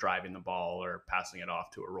either driving the ball or passing it off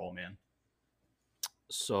to a roll man.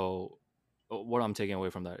 So what I'm taking away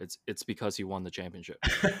from that, it's because he won the championship.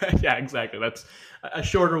 Yeah, exactly. That's a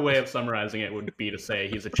shorter way of summarizing it would be to say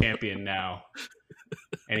he's a champion now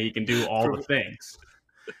and he can do all the things.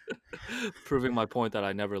 Proving my point that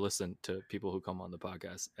I never listen to people who come on the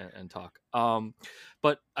podcast and talk.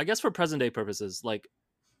 But I guess for present day purposes, like,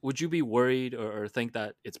 would you be worried or think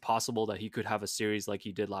that it's possible that he could have a series like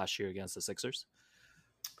he did last year against the Sixers?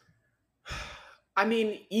 I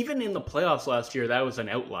mean, even in the playoffs last year, that was an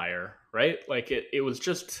outlier, right? Like it was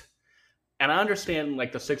just, and I understand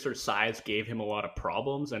like the Sixers size gave him a lot of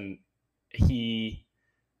problems, and he,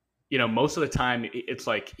 most of the time it's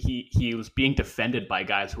like he was being defended by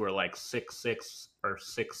guys who are like 6'6" or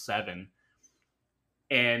 6'7",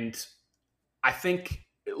 and I think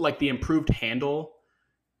like the improved handle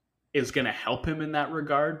is going to help him in that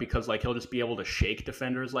regard because like he'll just be able to shake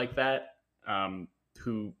defenders like that.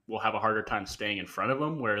 Who will have a harder time staying in front of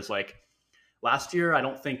him. Whereas like last year, I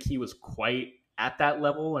don't think he was quite at that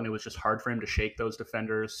level, and it was just hard for him to shake those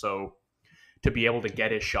defenders. So to be able to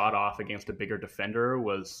get his shot off against a bigger defender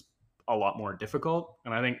was a lot more difficult.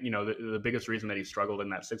 And I think, the biggest reason that he struggled in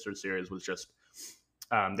that Sixers series was just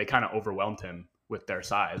they kind of overwhelmed him with their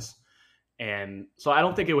size. And so I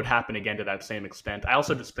don't think it would happen again to that same extent. I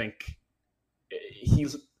also just think he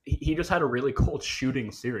just had a really cold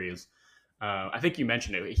shooting series. I think you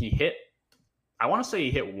mentioned it. I want to say he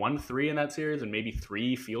hit 1 3 in that series and maybe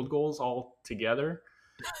 3 field goals all together.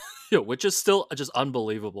 Yeah, which is still just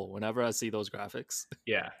unbelievable whenever I see those graphics.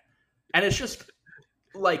 Yeah. And it's just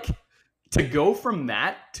like to go from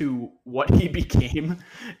that to what he became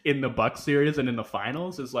in the Bucks series and in the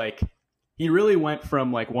finals is like he really went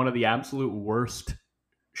from like one of the absolute worst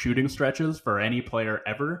shooting stretches for any player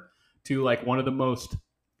ever to like one of the most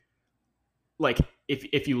like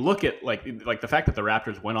if you look at like the fact that the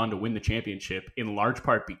Raptors went on to win the championship in large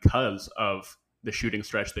part because of the shooting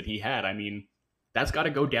stretch that he had, I mean, that's got to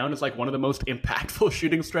go down as like one of the most impactful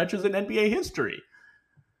shooting stretches in NBA history.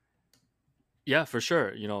 Yeah, for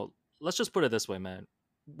sure. Let's just put it this way, man.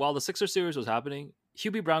 While the Sixer series was happening,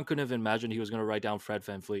 Hubie Brown couldn't have imagined he was going to write down Fred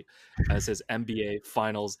VanVleet as his NBA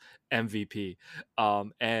Finals MVP.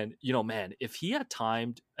 And man, if he had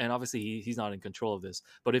timed, and obviously he's not in control of this,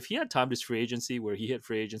 but if he had timed his free agency where he hit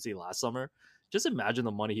free agency last summer, just imagine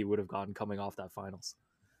the money he would have gotten coming off that Finals.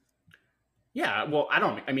 Yeah, well,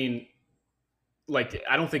 I mean, like,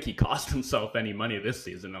 I don't think he cost himself any money this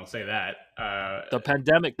season. I'll say that. The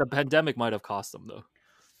pandemic might have cost him though.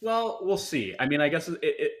 Well, we'll see. I mean, I guess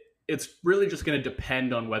it's really just going to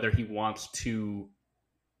depend on whether he wants to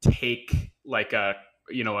take like a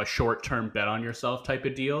short term bet on yourself type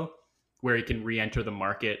of deal, where he can re-enter the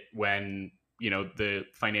market when the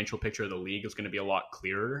financial picture of the league is going to be a lot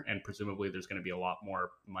clearer, and presumably there's going to be a lot more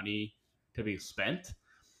money to be spent.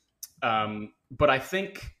 But I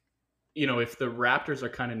think if the Raptors are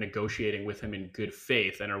kind of negotiating with him in good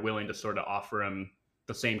faith and are willing to sort of offer him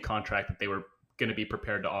the same contract that they were going to be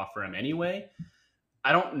prepared to offer him anyway,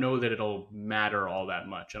 I don't know that it'll matter all that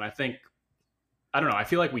much. And I don't know. I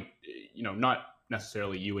feel like we, not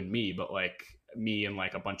necessarily you and me, but like me and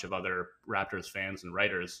like a bunch of other Raptors fans and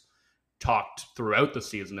writers talked throughout the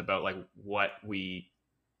season about like what we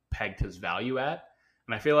pegged his value at.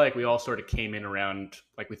 And I feel like we all sort of came in around,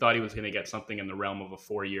 like, we thought he was going to get something in the realm of a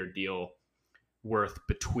 4-year deal worth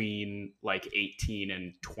between like 18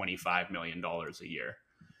 and $25 million a year.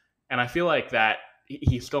 And I feel like that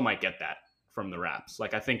he still might get that from the Raps.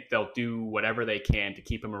 Like, I think they'll do whatever they can to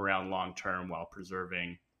keep him around long term while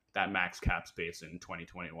preserving that max cap space in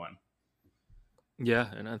 2021. Yeah,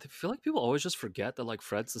 and I feel like people always just forget that like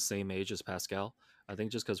Fred's the same age as Pascal. I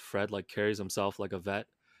think just because Fred like carries himself like a vet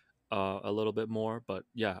a little bit more. But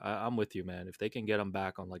yeah, I'm with you, man. If they can get him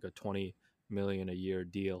back on like a 20 million a year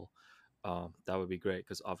deal, that would be great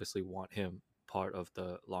because obviously want him part of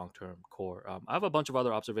the long term core. I have a bunch of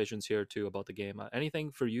other observations here too about the game.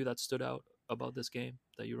 Anything for you that stood out about this game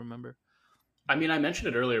that you remember? I mean, I mentioned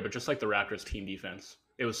it earlier, but just like the Raptors team defense,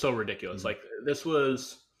 it was so ridiculous. Like, this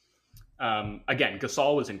was, again,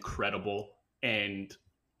 Gasol was incredible. And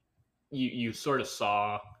you sort of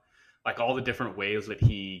saw like all the different ways that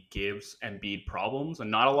he gives Embiid problems, and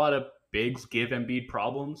not a lot of bigs give Embiid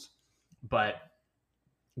problems, but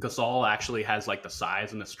Gasol actually has like the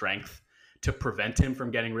size and the strength to prevent him from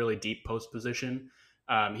getting really deep post position.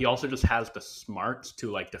 He also just has the smarts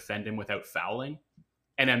to like defend him without fouling.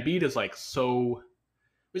 And Embiid is like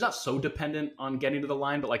he's not so dependent on getting to the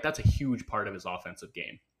line, but like that's a huge part of his offensive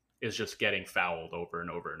game is just getting fouled over and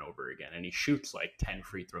over and over again. And he shoots like 10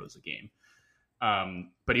 free throws a game.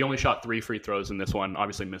 But he only shot 3 free throws in this one,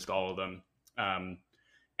 obviously missed all of them.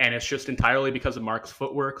 And it's just entirely because of Mark's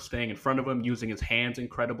footwork, staying in front of him, using his hands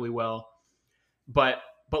incredibly well. But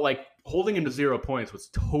like holding him to 0 points was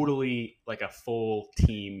totally like a full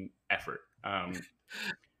team effort.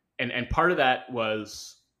 And part of that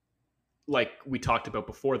was, like we talked about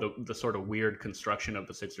before, the sort of weird construction of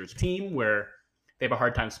the Sixers team where they have a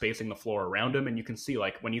hard time spacing the floor around him. And you can see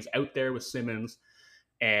like when he's out there with Simmons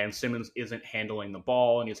and Simmons isn't handling the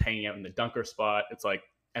ball and he's hanging out in the dunker spot, it's like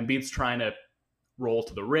Embiid's trying to roll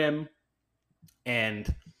to the rim,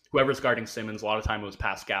 and whoever's guarding Simmons, a lot of time it was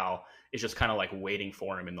Pascal, is just kind of like waiting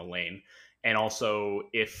for him in the lane. And also,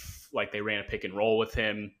 if like they ran a pick and roll with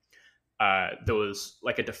him, there was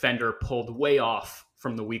like a defender pulled way off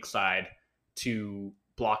from the weak side to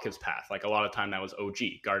block his path. Like a lot of time that was OG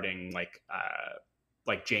guarding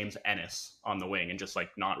like James Ennis on the wing and just like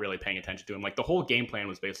not really paying attention to him. Like the whole game plan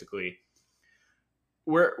was basically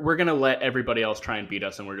we're gonna let everybody else try and beat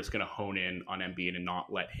us, and we're just gonna hone in on Embiid and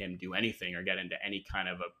not let him do anything or get into any kind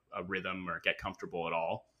of a rhythm or get comfortable at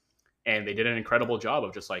all. And they did an incredible job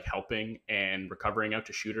of just like helping and recovering out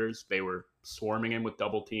to shooters. They were swarming him with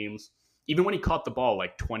double teams. Even when he caught the ball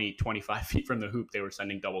like 20, 25 feet from the hoop, they were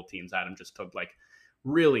sending double teams at him just to like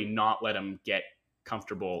really not let him get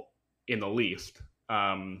comfortable in the least.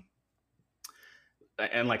 And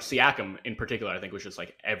like Siakam in particular, I think was just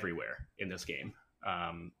like everywhere in this game.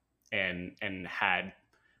 And had,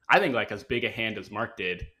 I think, like as big a hand as Mark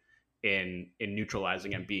did in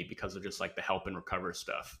neutralizing Embiid because of just like the help and recover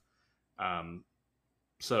stuff.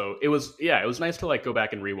 So it was nice to like go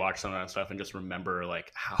back and rewatch some of that stuff and just remember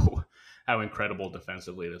like how incredible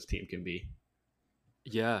defensively this team can be.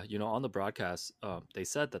 Yeah, on the broadcast, they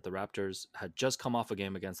said that the Raptors had just come off a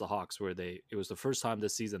game against the Hawks where it was the first time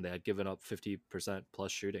this season they had given up 50%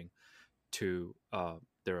 plus shooting to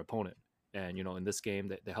their opponent. And in this game,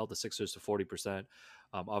 they held the Sixers to 40%.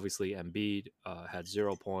 Obviously, Embiid had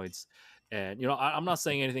 0 points, and I'm not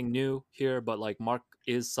saying anything new here, but like Mark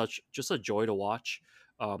is such just a joy to watch.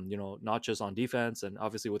 Not just on defense, and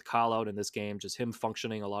obviously with Kyle out in this game, just him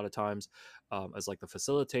functioning a lot of times as like the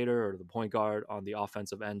facilitator or the point guard on the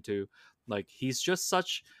offensive end too. Like he's just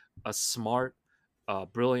such a smart,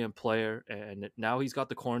 brilliant player, and now he's got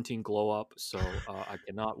the quarantine glow up. So I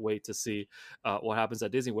cannot wait to see what happens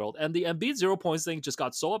at Disney World. And the Embiid 0 points thing just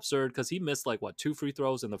got so absurd because he missed like what 2 free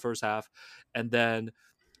throws in the first half, and then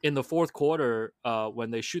in the fourth quarter, when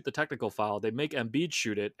they shoot the technical foul, they make Embiid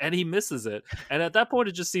shoot it, and he misses it. And at that point,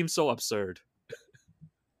 it just seems so absurd.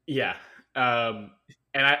 Yeah. Um,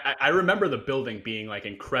 and I remember the building being like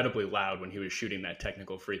incredibly loud when he was shooting that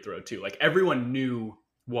technical free throw too. Like everyone knew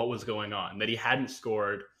what was going on, that he hadn't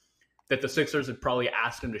scored, that the Sixers had probably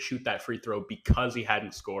asked him to shoot that free throw because he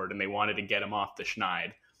hadn't scored and they wanted to get him off the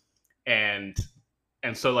schneid. And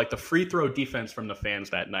so like the free throw defense from the fans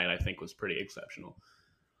that night I think was pretty exceptional.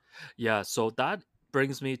 Yeah, so that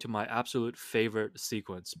brings me to my absolute favorite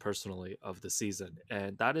sequence personally of the season.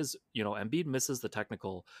 And that is, Embiid misses the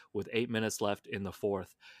technical with 8 minutes left in the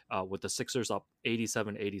fourth, with the Sixers up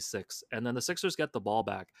 87-86. And then the Sixers get the ball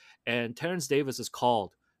back, and Terrence Davis is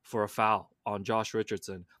called for a foul on Josh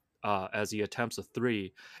Richardson. As he attempts a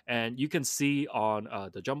three, and you can see on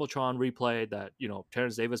the jumbotron replay that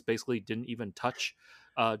Terrence Davis basically didn't even touch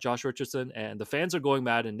Josh Richardson, and the fans are going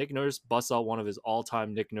mad. And Nick Nurse busts out one of his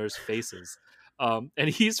all-time Nick Nurse faces, and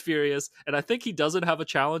he's furious. And I think he doesn't have a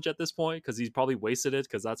challenge at this point because he's probably wasted it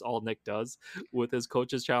because that's all Nick does with his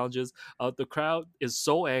coach's challenges. The crowd is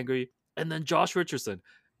so angry, and then Josh Richardson,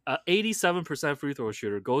 87% free throw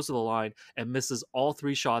shooter, goes to the line and misses all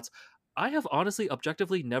three shots. I have honestly,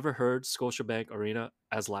 objectively, never heard Scotiabank Arena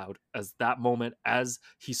as loud as that moment as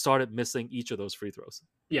he started missing each of those free throws.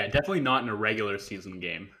 Yeah, definitely not in a regular season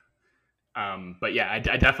game. But yeah, I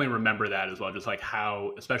definitely remember that as well. Just like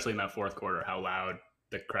how, especially in that fourth quarter, how loud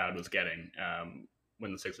the crowd was getting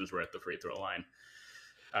when the Sixers were at the free throw line.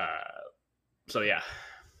 So yeah,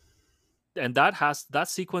 And that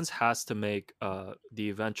sequence has to make the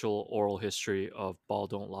eventual oral history of Ball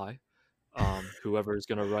Don't Lie. Whoever is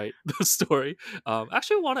gonna write the story.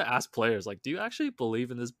 Actually, want to ask players like, do you actually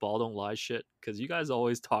believe in this Ball Don't Lie shit? Because you guys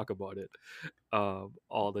always talk about it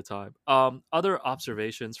all the time. Other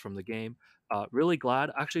observations from the game. Really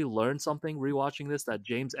glad I actually learned something rewatching this, that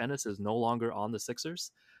James Ennis is no longer on the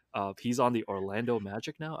Sixers. He's on the Orlando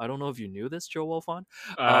Magic now. I don't know if you knew this, Joe Wolfond.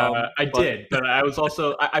 I But did, but I was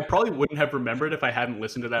also I probably wouldn't have remembered if I hadn't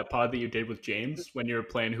listened to that pod that you did with James when you were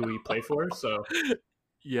playing who he played for. So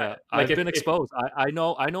yeah, like I've been exposed. I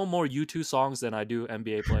know more U2 songs than I do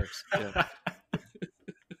NBA players. Yeah.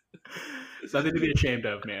 it's nothing to be ashamed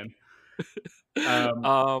of, man.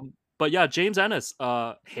 Um, But yeah, James Ennis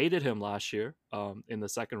hated him last year in the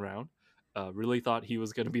second round. Really thought he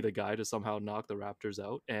was going to be the guy to somehow knock the Raptors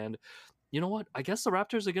out. And you know what? I guess the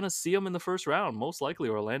Raptors are going to see him in the first round. Most likely,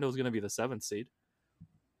 Orlando is going to be the seventh seed.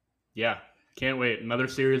 yeah, can't wait. Another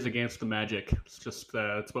series against the Magic. It's just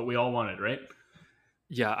it's what we all wanted, right?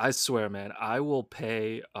 Yeah, I swear, man, I will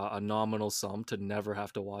pay a nominal sum to never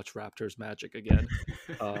have to watch Raptors Magic again.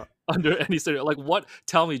 Under any scenario. Like, what?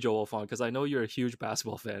 Tell me, Joel Fon, because I know you're a huge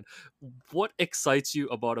basketball fan. What excites you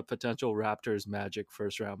about a potential Raptors Magic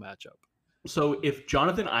first round matchup? So if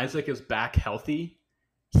Jonathan Isaac is back healthy,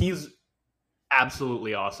 he's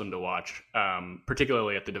absolutely awesome to watch,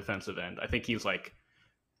 particularly at the defensive end. I think he's like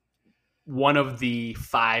one of the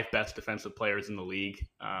five best defensive players in the league.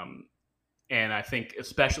 And I think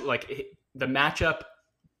especially like the matchup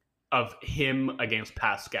of him against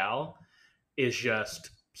Pascal is just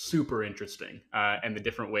super interesting. And the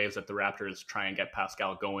different ways that the Raptors try and get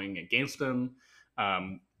Pascal going against him.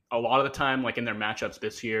 A lot of the time, like in their matchups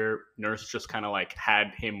this year, Nurse just kind of like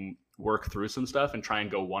had him work through some stuff and try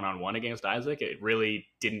and go one-on-one against Isaac. It really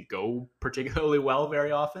didn't go particularly well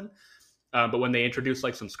very often. But when they introduced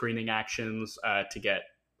like some screening actions to get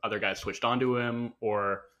other guys switched onto him,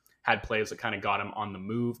 or had plays that kind of got him on the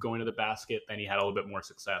move going to the basket, then he had a little bit more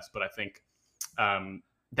success. But I think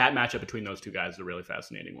that matchup between those two guys is a really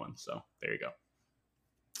fascinating one. So there you go.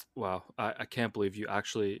 Wow, I can't believe you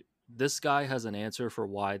actually. This guy has an answer for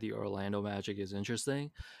why the Orlando Magic is interesting,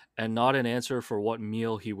 and not an answer for what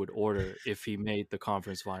meal he would order if he made the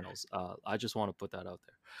conference finals. I just want to put that out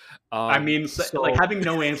there. I mean, like So having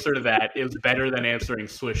no answer to that is better than answering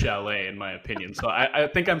Swish LA, in my opinion. So I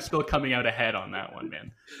think I'm still coming out ahead on that one, man.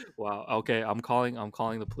 wow, okay, I'm calling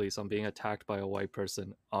the police. I'm being attacked by a white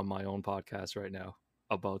person on my own podcast right now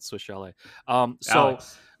about Swiss Chalet. So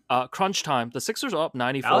Alex, crunch time. The Sixers are up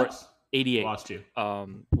 94. Alex. 88 Lost you.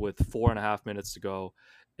 with 4.5 minutes to go.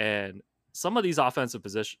 And some of these offensive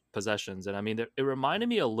possessions, and I mean, it reminded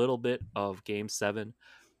me a little bit of Game 7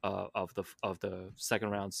 of the second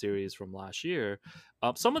round series from last year.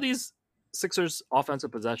 Some of these Sixers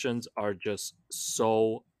offensive possessions are just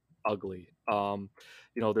so ugly.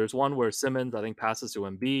 There's one where Simmons, I think, passes to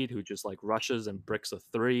Embiid, who just like rushes and bricks a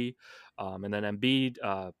three. And then Embiid,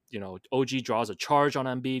 OG draws a charge on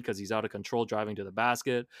Embiid because he's out of control driving to the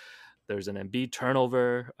basket. There's an Embiid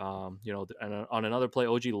turnover. And on another play,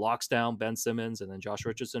 OG locks down Ben Simmons, and then Josh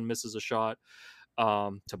Richardson misses a shot.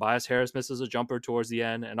 Tobias Harris misses a jumper towards the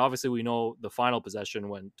end. And obviously, we know the final possession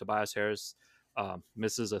when Tobias Harris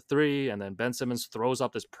misses a three, and then Ben Simmons throws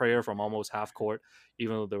up this prayer from almost half court,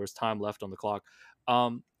 even though there was time left on the clock.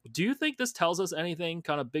 Do you think this tells us anything,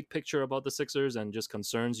 kind of big picture, about the Sixers and just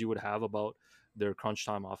concerns you would have about their crunch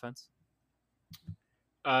time offense?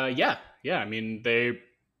 Yeah. I mean, the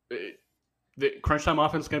crunch time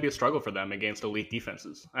offense is going to be a struggle for them against elite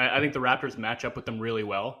defenses. I think the Raptors match up with them really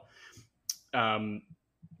well,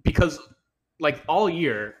 because like all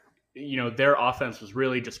year, their offense was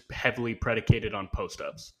really just heavily predicated on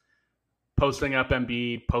post-ups. Posting up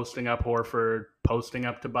Embiid, posting up Horford, posting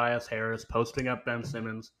up Tobias Harris, posting up Ben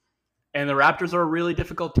Simmons. And the Raptors are a really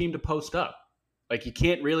difficult team to post up. Like, you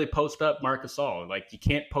can't really post up Marc Gasol. Like, you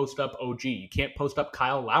can't post up OG. You can't post up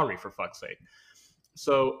Kyle Lowry, for fuck's sake.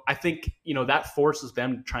 So I think, that forces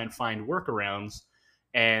them to try and find workarounds.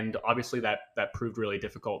 And obviously that proved really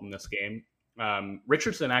difficult in this game.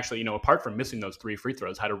 Richardson actually, apart from missing those 3 free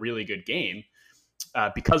throws, had a really good game.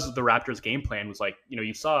 Because the Raptors' game plan was like,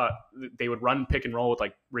 you saw they would run pick and roll with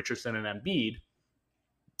like Richardson and Embiid,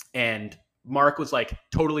 and Mark was like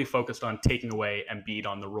totally focused on taking away Embiid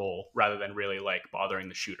on the roll rather than really like bothering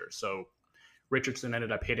the shooter. So Richardson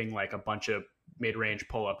ended up hitting like a bunch of mid-range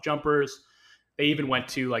pull-up jumpers. They even went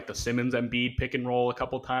to like the Simmons Embiid pick and roll a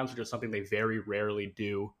couple times, which is something they very rarely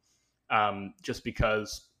do, just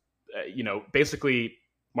because, basically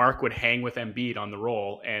Mark would hang with Embiid on the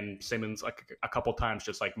roll, and Simmons like a couple times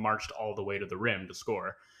just like marched all the way to the rim to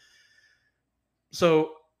score.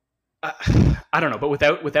 So I don't know, but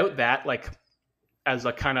without that, like as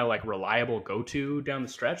a kind of like reliable go-to down the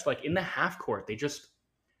stretch, like in the half court, they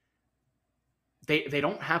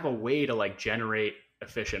don't have a way to like generate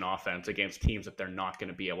efficient offense against teams that they're not going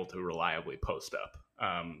to be able to reliably post up.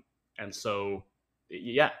 And so,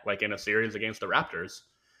 yeah, like in a series against the Raptors,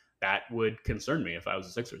 that would concern me if I was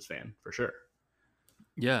a Sixers fan, for sure.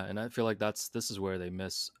 Yeah, and I feel like this is where they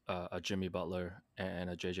miss a Jimmy Butler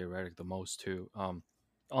and a JJ Redick the most too.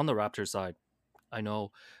 On the Raptors side, I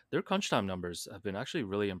know their crunch time numbers have been actually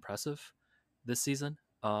really impressive this season,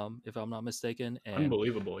 if I'm not mistaken. And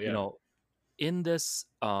Unbelievable, you yeah. know, in this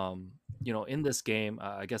in this game,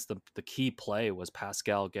 I guess the key play was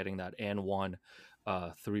Pascal getting that and one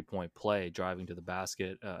 3-point play, driving to the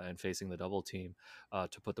basket and facing the double team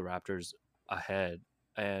to put the Raptors ahead.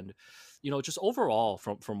 And just overall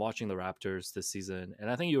from watching the Raptors this season,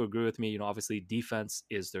 and I think you agree with me, obviously defense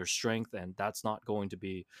is their strength, and that's not going to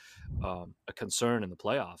be a concern in the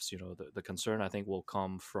playoffs. The concern I think will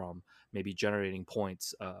come from maybe generating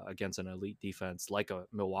points against an elite defense like a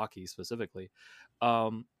Milwaukee specifically.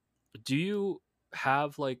 Do you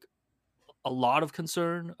have like a lot of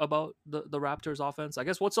concern about the Raptors offense? I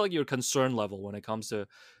guess what's like your concern level when it comes to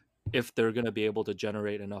if they're going to be able to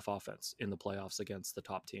generate enough offense in the playoffs against the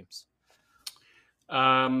top teams?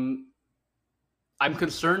 Um, I'm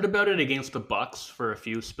concerned about it against the Bucks for a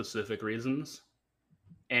few specific reasons,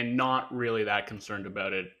 and not really that concerned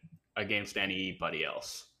about it against anybody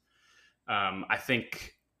else. I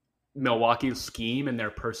think Milwaukee's scheme and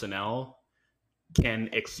their personnel can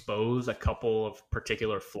expose a couple of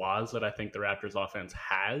particular flaws that I think the Raptors offense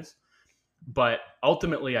has. But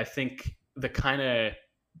ultimately, I think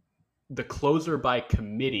the closer by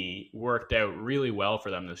committee worked out really well for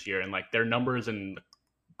them this year. And like their numbers in the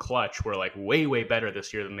clutch were like way, way better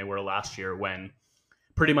this year than they were last year, when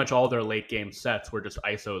pretty much all their late game sets were just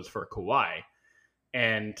ISOs for Kawhi.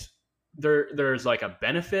 And there's like a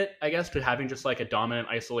benefit, I guess, to having just like a dominant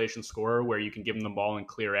isolation scorer where you can give them the ball and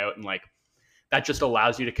clear out, and like that just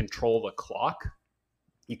allows you to control the clock.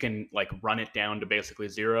 You can like run it down to basically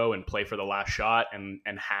 0 and play for the last shot and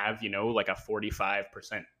have, like a 45%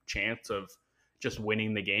 chance of just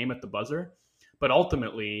winning the game at the buzzer. But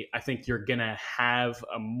ultimately, I think you're going to have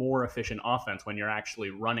a more efficient offense when you're actually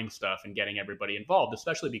running stuff and getting everybody involved,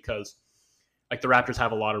 especially because like the Raptors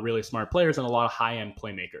have a lot of really smart players and a lot of high-end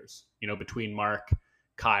playmakers, between Mark,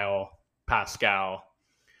 Kyle, Pascal.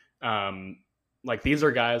 Like these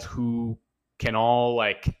are guys who can all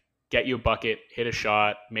like get you a bucket, hit a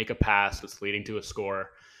shot, make a pass that's leading to a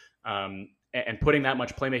score. And putting that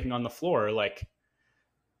much playmaking on the floor, like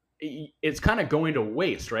it's kind of going to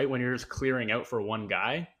waste, right? When you're just clearing out for one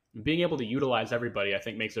guy, being able to utilize everybody, I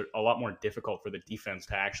think makes it a lot more difficult for the defense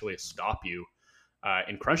to actually stop you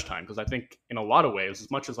in crunch time. Because I think in a lot of ways,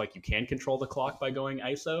 as much as like you can control the clock by going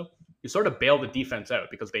ISO, you sort of bail the defense out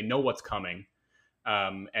because they know what's coming,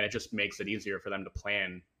 and it just makes it easier for them to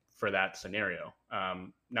plan for that scenario.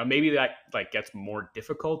 Now maybe that like gets more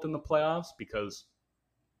difficult in the playoffs because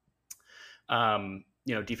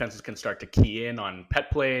defenses can start to key in on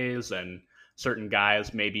pet plays, and certain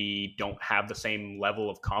guys maybe don't have the same level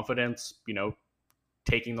of confidence,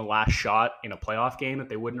 taking the last shot in a playoff game that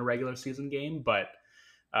they would in a regular season game. But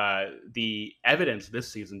the evidence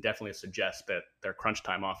this season definitely suggests that their crunch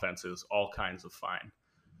time offense is all kinds of fine.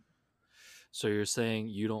 So you're saying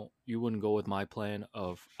you wouldn't go with my plan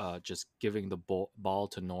of just giving the ball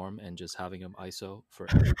to Norm and just having him ISO for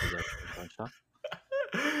every possession in crunch time?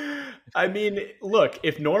 I mean, look,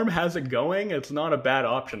 if Norm has it going, it's not a bad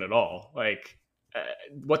option at all. Like,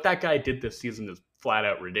 what that guy did this season is flat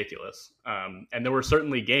out ridiculous. And there were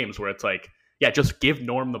certainly games where it's like, yeah, just give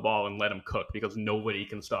Norm the ball and let him cook because nobody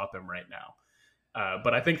can stop him right now.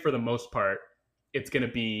 But I think for the most part, it's going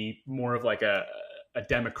to be more of like a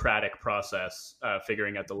democratic process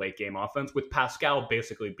figuring out the late game offense, with Pascal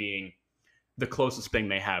basically being the closest thing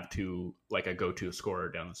they have to like a go-to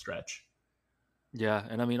scorer down the stretch. Yeah,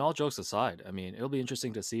 and I mean, all jokes aside, I mean, it'll be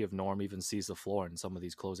interesting to see if Norm even sees the floor in some of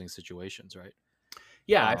these closing situations, right?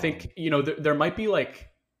 Yeah, I Um, think there might be like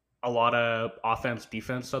a lot of offense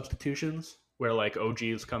defense substitutions where like OG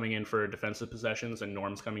is coming in for defensive possessions and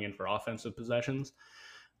Norm's coming in for offensive possessions.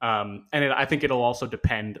 I think it'll also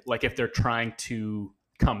depend, like if they're trying to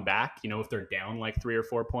come back, if they're down like 3 or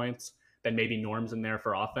 4 points, then maybe Norm's in there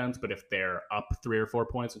for offense. But if they're up 3 or 4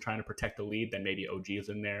 points and trying to protect the lead, then maybe OG is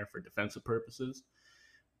in there for defensive purposes.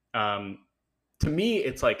 Um, to me,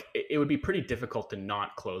 it's like it would be pretty difficult to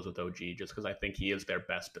not close with OG just because I think he is their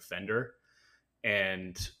best defender.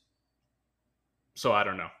 And so I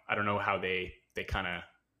don't know. I don't know how they kind of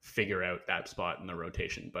figure out that spot in the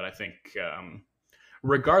rotation. But I think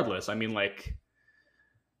regardless, I mean, like,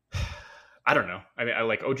 I don't know. I mean, I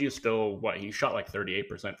like OG is still he shot like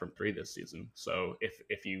 38% from three this season. So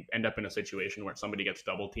if you end up in a situation where somebody gets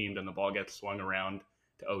double teamed and the ball gets swung around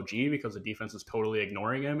to OG because the defense is totally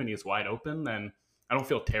ignoring him and he's wide open, then I don't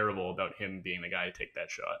feel terrible about him being the guy to take that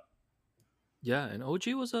shot. yeah, and OG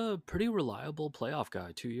was a pretty reliable playoff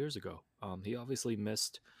guy 2 years ago. He obviously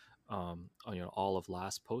missed, all of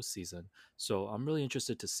last postseason. So I'm really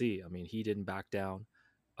interested to see. I mean, he didn't back down,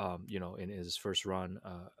 in his first run,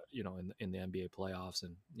 in the NBA playoffs,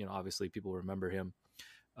 and obviously people remember him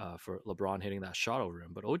for LeBron hitting that shot over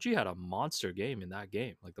him. But OG had a monster game in that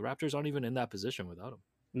game. Like the Raptors aren't even in that position without him.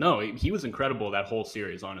 No, he was incredible that whole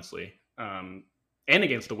series, honestly. And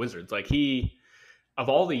against the Wizards, like he, of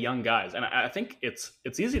all the young guys, and I think it's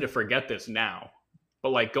easy to forget this now, but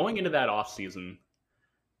like going into that offseason,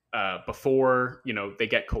 before they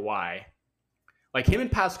get Kawhi, like him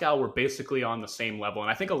and Pascal were basically on the same level, and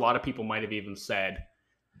I think a lot of people might have even said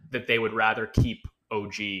that they would rather keep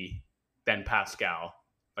OG than Pascal.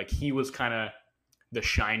 Like he was kind of the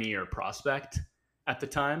shinier prospect at the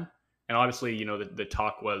time. And obviously, the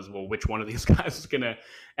talk was, well, which one of these guys is going to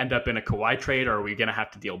end up in a Kawhi trade, or are we going to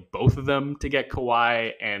have to deal both of them to get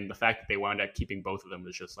Kawhi? And the fact that they wound up keeping both of them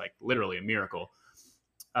was just like literally a miracle.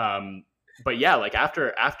 But yeah, like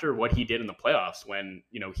after what he did in the playoffs, when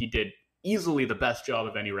he did easily the best job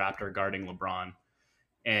of any Raptor guarding LeBron,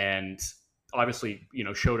 and obviously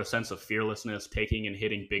showed a sense of fearlessness, taking and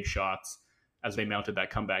hitting big shots as they mounted that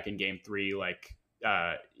comeback in Game 3, like.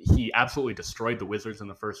 He absolutely destroyed the Wizards in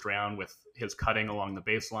the first round with his cutting along the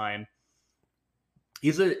baseline.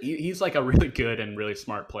 He's like a really good and really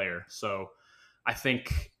smart player. So I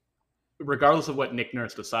think regardless of what Nick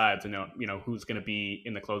Nurse decides, who's going to be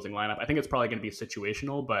in the closing lineup, I think it's probably going to be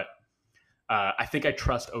situational. But I think I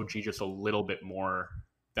trust OG just a little bit more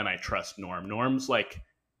than I trust Norm. Norm's like,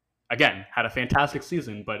 again, had a fantastic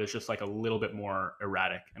season, but it's just like a little bit more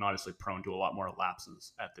erratic and obviously prone to a lot more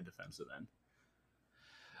lapses at the defensive end.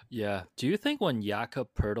 Yeah. Do you think when Jakob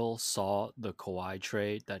Pertl saw the Kawhi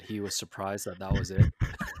trade that he was surprised that that was it?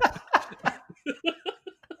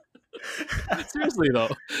 Seriously though,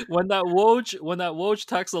 when that Woj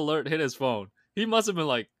text alert hit his phone, he must have been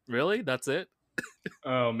like, "Really? That's it?"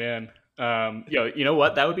 Oh man, you know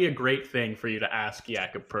what? That would be a great thing for you to ask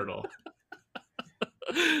Jakob Pertl.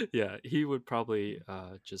 Yeah, he would probably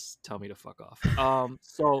just tell me to fuck off.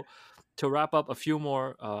 So to wrap up, a few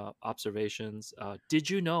more observations. Did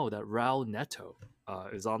you know that Raul Neto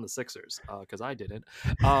is on the Sixers? Because I didn't.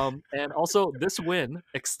 And also, this win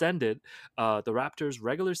extended the Raptors'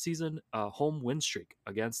 regular season home win streak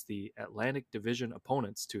against the Atlantic Division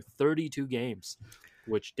opponents to 32 games,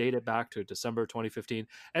 which dated back to December 2015.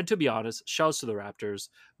 And to be honest, shouts to the Raptors,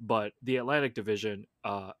 but the Atlantic Division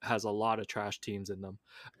has a lot of trash teams in them,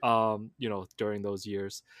 during those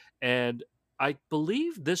years. And I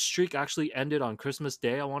believe this streak actually ended on Christmas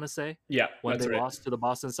Day, I want to say, Yeah, when that's they right. lost to the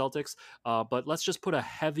Boston Celtics. But let's just put a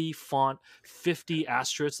heavy font 50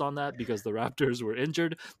 asterisks on that because the Raptors were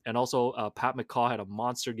injured. And also, Pat McCaw had a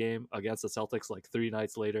monster game against the Celtics like 3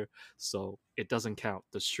 nights later. So it doesn't count.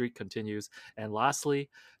 The streak continues. And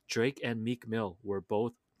lastly, Drake and Meek Mill were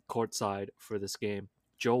both courtside for this game.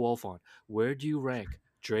 Joe Wolfond, where do you rank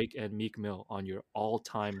Drake and Meek Mill on your all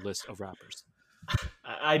time list of rappers?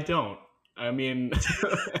 I don't. I mean,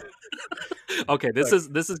 Okay, this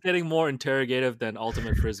look, is getting more interrogative than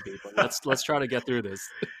ultimate frisbee, but let's try to get through this.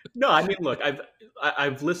 no, I mean, look,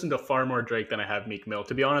 I've listened to far more Drake than I have Meek Mill.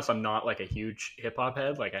 To be honest, I'm not like a huge hip hop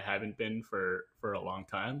head. Like I haven't been for a long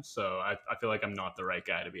time. So I feel like I'm not the right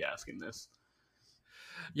guy to be asking this.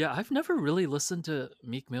 Yeah, I've never really listened to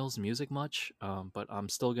Meek Mill's music much, but I'm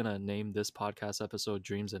still gonna name this podcast episode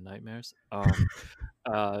 "Dreams and Nightmares."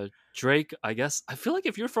 Drake, I guess I feel like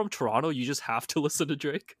if you're from Toronto, you just have to listen to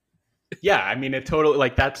Drake. Yeah, I mean, it totally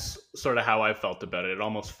like that's sort of how I felt about it. It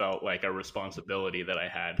almost felt like a responsibility that I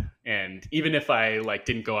had, and even if I like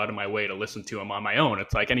didn't go out of my way to listen to him on my own,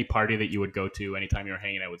 it's like any party that you would go to, anytime you were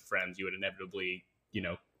hanging out with friends, you would inevitably,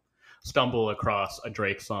 stumble across a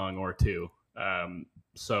Drake song or two.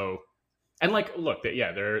 So, and like, look,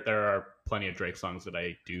 yeah, there are plenty of Drake songs that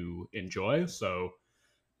I do enjoy. So,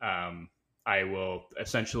 um, I will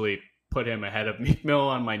essentially put him ahead of Meek Mill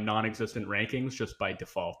on my non-existent rankings just by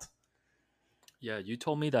default. Yeah, you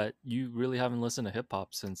told me that you really haven't listened to hip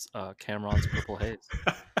hop since Cameron's Purple Haze.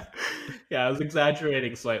 Yeah, I was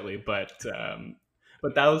exaggerating slightly, but that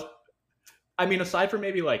was. I mean, aside from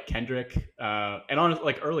maybe like Kendrick, and on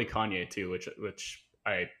like early Kanye too, which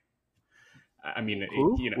I mean,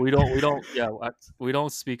 Who? We don't. Yeah, we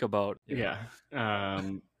don't speak about. Yeah, yeah,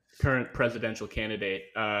 current presidential candidate.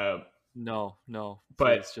 no, no,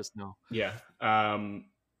 But please, just no. yeah,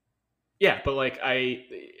 yeah, but like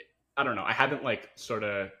I don't know. I haven't like sort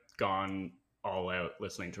of gone all out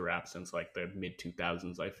listening to rap since like the mid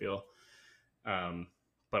 2000s. I feel, um,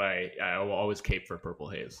 but I will always cape for Purple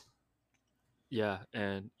Haze. Yeah,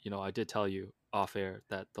 and I did tell you off air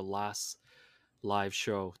that the last live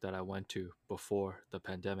show that I went to before the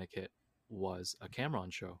pandemic hit was a Cameron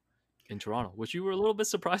show in Toronto, which you were a little bit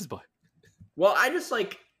surprised by. Well, I just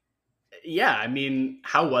like, yeah. I mean,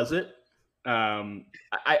 how was it?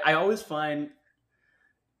 I always find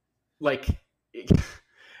like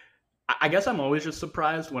I guess I'm always just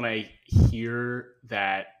surprised when I hear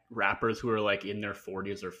that rappers who are like in their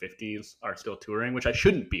 40s or 50s are still touring, which I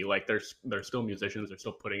shouldn't be. Like they're still musicians, they're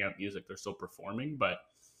still putting out music, they're still performing. But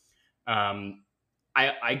um,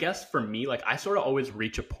 I guess for me, like I sort of always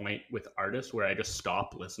reach a point with artists where I just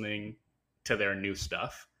stop listening to their new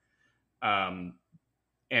stuff. Um,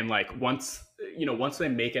 and like once they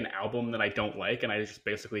make an album that I don't like, and I just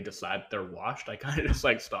basically decide they're washed, I kind of just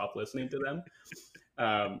like stop listening to them.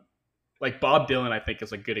 Um, like Bob Dylan, I think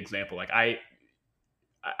is a good example. Like I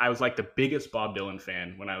was like the biggest Bob Dylan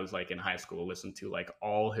fan when I was like in high school. Listened to like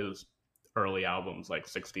all his early albums, like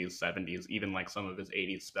 60s, 70s, even like some of his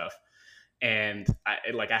 80s stuff. And I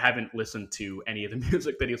haven't listened to any of the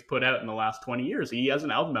music that he's put out in the last 20 years. He has an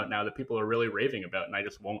album out now that people are really raving about, and I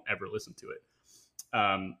just won't ever listen to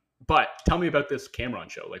it. But tell me about this Cameron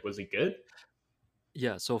show. Like, was he good?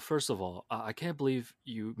 Yeah, so first of all, I can't believe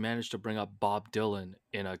you managed to bring up Bob Dylan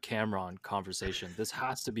in a Cameron conversation. This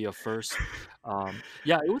has to be a first.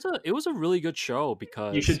 Yeah, it was a really good show You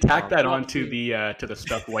because should tack that throughout on to the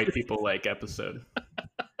stuff white people like episode.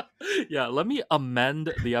 yeah, let me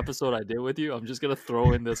amend the episode I did with you. I'm just gonna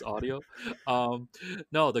throw in this audio. Um,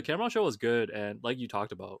 no, the Cameron show was good, and like you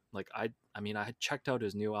talked about, like I mean, I had checked out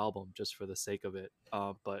his new album just for the sake of it.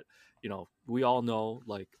 But we all know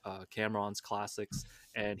like Cameron's classics,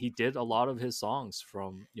 and he did a lot of his songs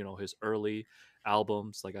from his early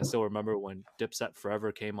albums. Like I still remember when Dipset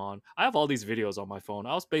Forever came on. I have all these videos on my phone.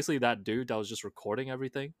 I was basically that dude that was just recording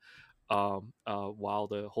everything while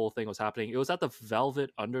the whole thing was happening. It was at the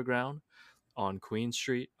Velvet Underground on Queen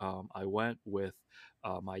Street. I went with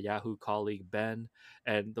my Yahoo colleague Ben,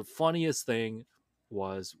 and the funniest thing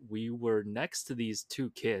was we were next to these two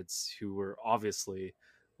kids who were obviously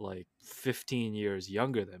like 15 years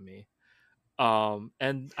younger than me.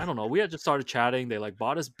 And I don't know, we had just started chatting. They like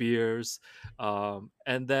bought us beers.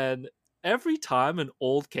 And then every time an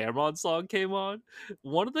old Cameron song came on,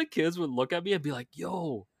 one of the kids would look at me and be like,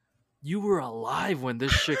 "Yo, you were alive when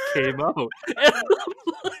this shit came out." And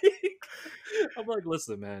I'm like,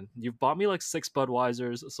 listen, man, you've bought me like 6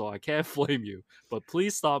 Budweisers, so I can't flame you. But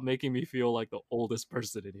please stop making me feel like the oldest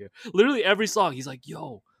person in here. Literally every song, he's like,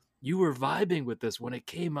 "Yo, you were vibing with this when it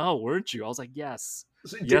came out, weren't you?" I was like, "Yes,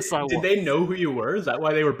 So yes, I did was." they know who you were? Is that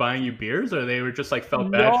why they were buying you beers, or they were just like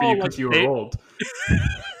felt bad for No, you like because you were they old?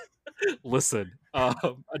 listen.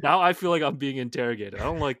 Now I feel like I'm being interrogated. I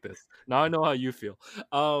don't like this. Now I know how you feel.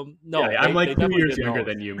 Yeah, No, I'm they like 2 definitely years didn't younger know.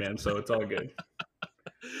 than you, man. So it's all good.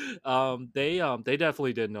 They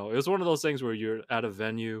definitely did know. It was one of those things where you're at a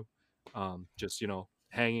venue, just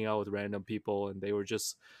hanging out with random people, and they were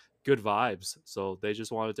just good vibes. So they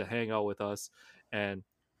just wanted to hang out with us. And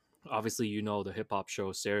obviously, the hip hop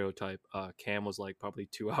show stereotype. Cam was like probably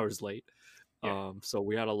 2 hours late. Yeah. So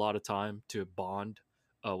we had a lot of time to bond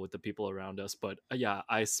with the people around us. But yeah,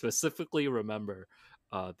 I specifically remember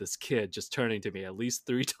this kid just turning to me at least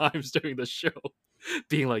 3 times during the show,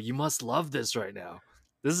 being like, "You must love this right now.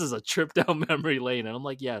 This is a trip down memory lane." And I'm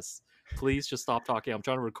like, "Yes, please just stop talking. I'm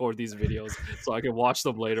trying to record these videos so I can watch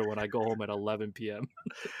them later when I go home at 11 p.m."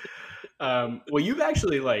 Well, you've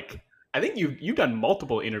actually I think you've done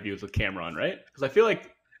multiple interviews with Cameron, right? Because I feel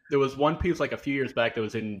like there was one piece like a few years back that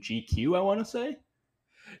was in GQ. I want to say.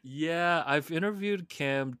 Yeah, I've interviewed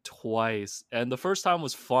Cam twice, and the first time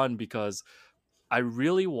was fun because I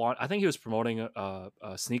think he was promoting a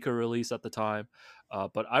sneaker release at the time,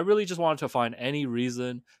 but I really just wanted to find any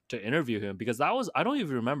reason to interview him because I don't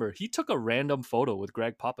even remember. He took a random photo with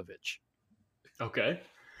Greg Popovich, Okay.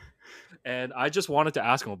 and I just wanted to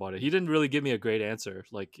ask him about it. He didn't really give me a great answer.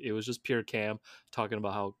 Like, it was just pure Cam talking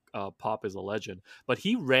about how Pop is a legend. But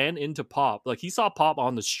he ran into Pop. Like, he saw Pop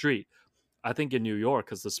on the street, I think in New York,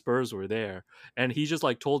 because the Spurs were there. And he just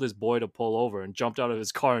like told his boy to pull over and jumped out of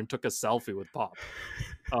his car and took a selfie with Pop,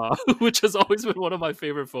 which has always been one of my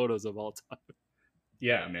favorite photos of all time.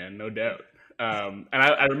 Yeah, man, no doubt. And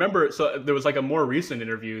I remember, so there was like a more recent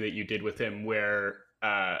interview that you did with him where,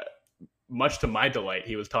 much to my delight,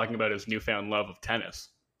 he was talking about his newfound love of tennis.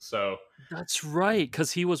 So That's right,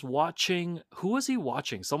 because he was watching. Who was he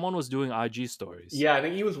watching? Someone was doing IG stories, yeah, I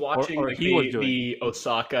think he was watching or like he was doing. the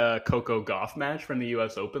Osaka Coco Golf match from the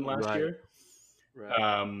U.S. Open last Right, year.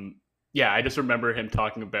 right. Um, yeah, I just remember him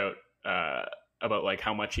talking about like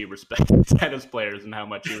how much he respected tennis players and how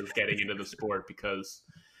much he was getting into the sport because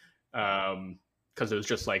it was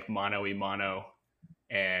just like mano y mano,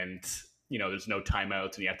 and there's no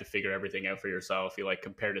timeouts and you have to figure everything out for yourself. He like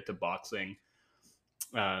compared it to boxing,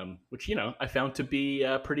 which I found to be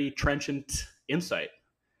a pretty trenchant insight.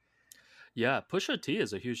 Yeah, Pusha T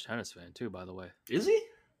is a huge tennis fan too, by the way. Is he?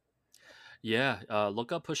 Yeah,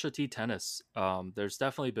 look up Pusha T tennis. There's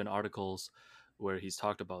definitely been articles where he's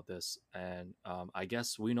talked about this, and I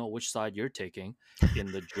guess we know which side you're taking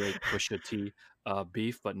in the Drake Pusha T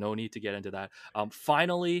beef, but no need to get into that.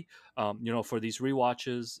 Finally, for these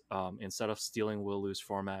rewatches, instead of stealing Will Lose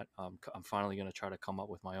format, I'm finally going to try to come up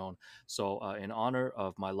with my own. So, in honor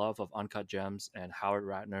of my love of Uncut Gems and Howard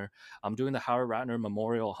Ratner, I'm doing the Howard Ratner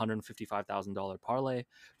Memorial $155,000 parlay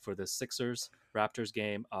for the Sixers Raptors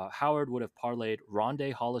game. Howard would have parlayed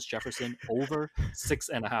Rondé Hollis Jefferson over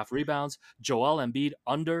 6.5 rebounds, Joel Embiid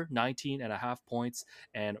under 19.5 points,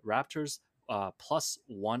 and Raptors plus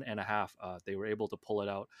 1.5. They were able to pull it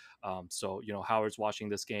out. So, Howard's watching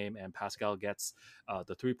this game, and Pascal gets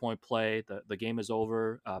the 3-point play. The game is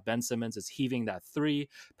over. Ben Simmons is heaving that three.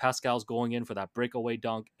 Pascal's going in for that breakaway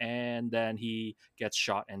dunk, and then he gets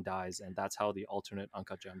shot and dies. And that's how the alternate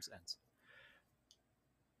Uncut Gems ends.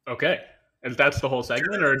 Okay. And that's the whole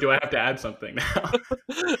segment, or do I have to add something now?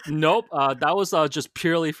 Nope. That was just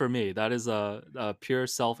purely for me. That is a pure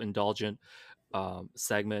self-indulgent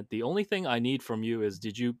segment. The only thing I need from you is,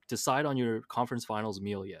 did you decide on your conference finals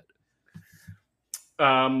meal yet?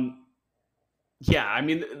 Yeah, I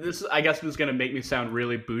mean, I guess this is going to make me sound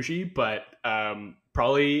really bougie, but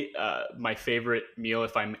probably my favorite meal,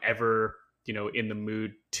 if I'm ever, in the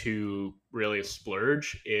mood to really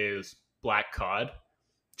splurge, is black cod.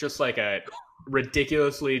 Just like a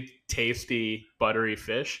ridiculously tasty, buttery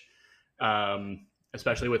fish,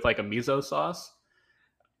 especially with like a miso sauce.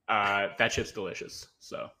 That shit's delicious.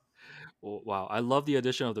 So Wow, I love the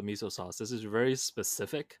addition of the miso sauce. This is very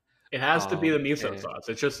specific. it has to be the miso And sauce.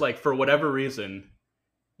 It's just like, for whatever reason,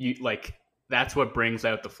 you like, that's what brings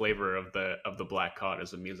out the flavor of the black cod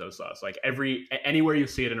is a miso sauce. Like anywhere you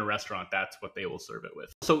see it in a restaurant, that's what they will serve it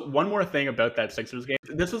with. So one more thing about that Sixers game,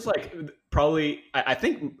 this was like probably I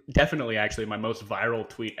think definitely actually my most viral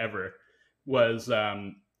tweet ever was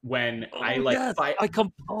when I Oh like yes,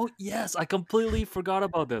 oh yes, I completely forgot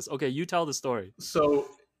about this. Okay, you tell the story. so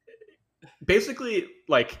basically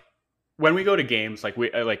like when we go to games like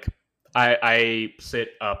I sit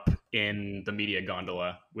up in the media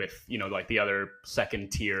gondola with like the other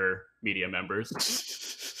second tier media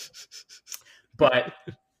members, but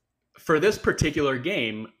for this particular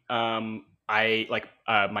game, I like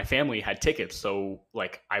my family had tickets, so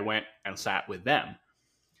like I went and sat with them.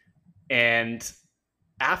 And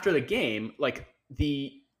after the game, like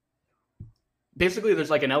the basically there's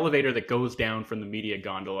like an elevator that goes down from the media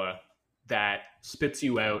gondola that spits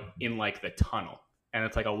you out in like the tunnel, and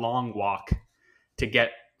it's like a long walk to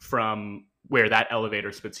get from where that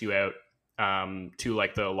elevator spits you out to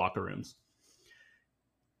like the locker rooms.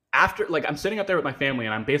 After like I'm sitting up there with my family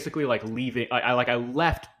and I'm basically like leaving. I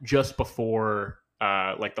left just before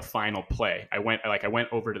like the final play. I went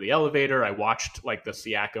over to the elevator. I watched like the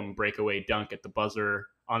Siakam breakaway dunk at the buzzer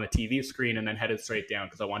on the TV screen, and then headed straight down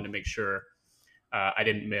because I wanted to make sure I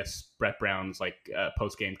didn't miss Brett Brown's like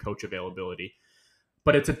post game coach availability.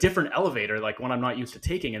 But it's a different elevator, like one I'm not used to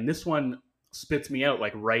taking, and this one spits me out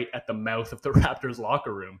like right at the mouth of the Raptors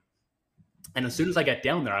locker room. And as soon as I get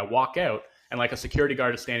down there, I walk out, and like a security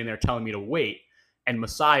guard is standing there telling me to wait. And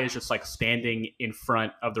Masai is just like standing in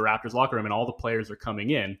front of the Raptors locker room, and all the players are coming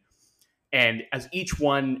in. And as each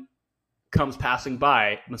one comes passing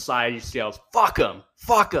by, Masai just yells, "Fuck him,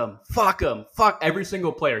 fuck him, fuck him, fuck every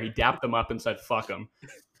single player." He dapped them up and said, "Fuck him."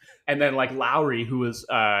 And then like Lowry, who was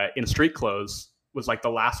in street clothes, was like the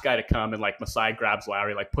last guy to come, and like Masai grabs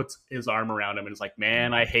Lowry, like puts his arm around him, and is like,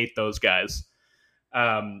 "Man, I hate those guys."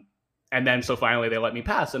 Um, and then so finally they let me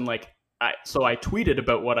pass, and like so I tweeted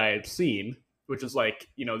about what I had seen, which is like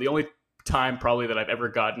the only time probably that I've ever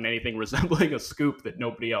gotten anything resembling a scoop that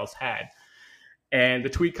nobody else had. And the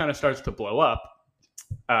tweet kind of starts to blow up,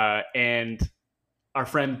 and our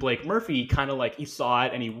friend Blake Murphy kind of like he saw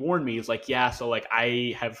it and he warned me. He's like, "Yeah, so like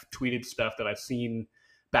I have tweeted stuff that I've seen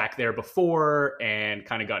back there before and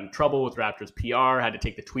kind of got in trouble with Raptors PR, had to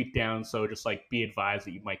take the tweet down, so just like be advised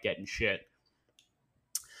that you might get in shit."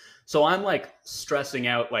 So I'm like stressing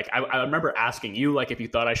out. Like I remember asking you like if you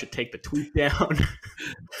thought I should take the tweet down.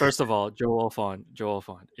 First of all, Joel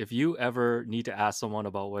Wolfond, if you ever need to ask someone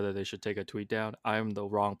about whether they should take a tweet down, I'm the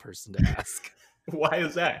wrong person to ask. Why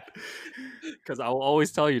is that? Because I will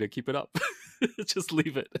always tell you to keep it up. Just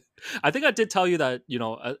leave it. I think I did tell you that,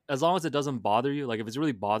 as long as it doesn't bother you, like if it's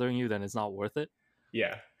really bothering you, then it's not worth it.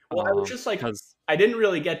 Yeah. Well, I was just like, Because I didn't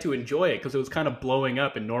really get to enjoy it because it was kind of blowing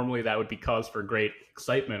up, and normally that would be cause for great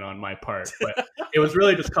excitement on my part. But it was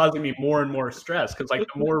really just causing me more and more stress because, like,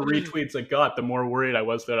 the more retweets it got, the more worried I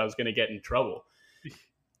was that I was going to get in trouble.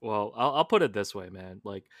 Well, I'll put it this way, man.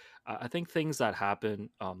 Like, I think things that happen,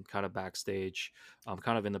 kind of backstage,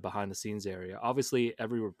 kind of in the behind the scenes area. Obviously,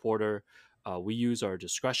 every reporter, we use our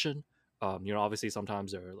discretion. Obviously,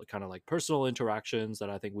 sometimes there are kind of like personal interactions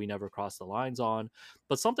that I think we never cross the lines on.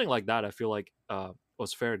 But something like that, I feel like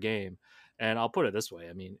was fair game. And I'll put it this way: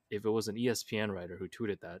 I mean, if it was an ESPN writer who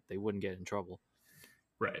tweeted that, they wouldn't get in trouble.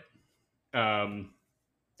 Right.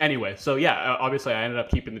 Anyway, so yeah, obviously I ended up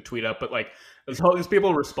keeping the tweet up, but like there's all these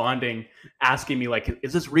people responding, asking me like,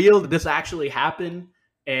 "Is this real? Did this actually happen?"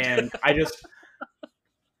 And I just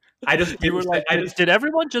You didn't were say, like, did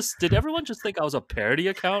everyone just think I was a parody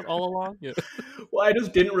account all along? Yeah. well, I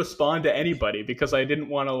just didn't respond to anybody because I didn't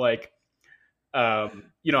want to like I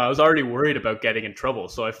was already worried about getting in trouble.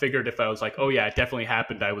 So I figured if I was like, "Oh yeah, it definitely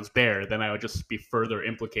happened, I was there," then I would just be further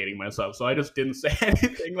implicating myself. So I just didn't say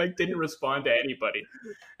anything, like didn't respond to anybody,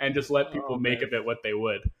 and just let people Oh make man. of it what they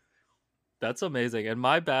would. That's amazing, and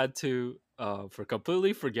my bad too, for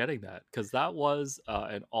completely forgetting that, because that was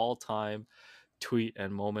an all-time tweet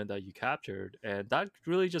and moment that you captured, and that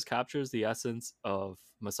really just captures the essence of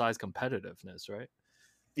Masai's competitiveness, right?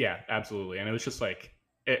 Yeah, absolutely. And it was just like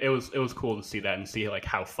it was cool to see that and see like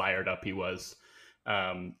how fired up he was.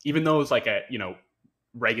 Even though it was like a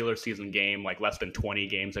regular season game, like less than 20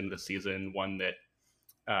 games into the season, one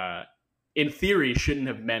that in theory shouldn't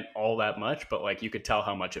have meant all that much, but like you could tell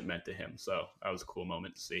how much it meant to him. So that was a cool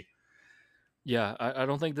moment to see. Yeah, I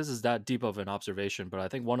don't think this is that deep of an observation, but I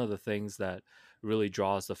think one of the things that really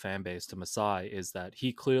draws the fan base to Masai is that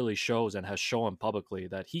he clearly shows and has shown publicly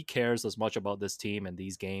that he cares as much about this team and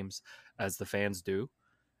these games as the fans do.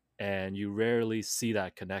 And you rarely see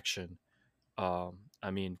that connection. I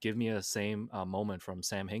mean, give me a same moment from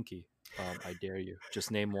Sam Hinkie. I dare you.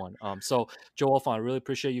 Just name one. So, Joe Wolfond, I really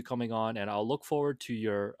appreciate you coming on, and I'll look forward to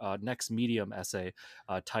your next Medium essay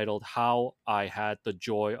titled "How I Had the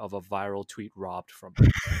Joy of a Viral Tweet Robbed from Me."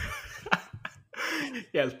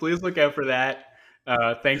 Yes, please look out for that.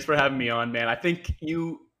 Thanks for having me on, man. I think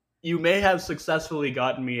you may have successfully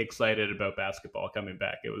gotten me excited about basketball coming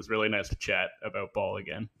back. It was really nice to chat about ball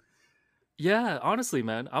again. Yeah, honestly,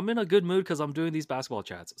 man, I'm in a good mood because I'm doing these basketball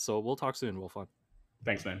chats. So we'll talk soon, Wolfond.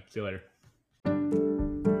 Thanks, man. See you later.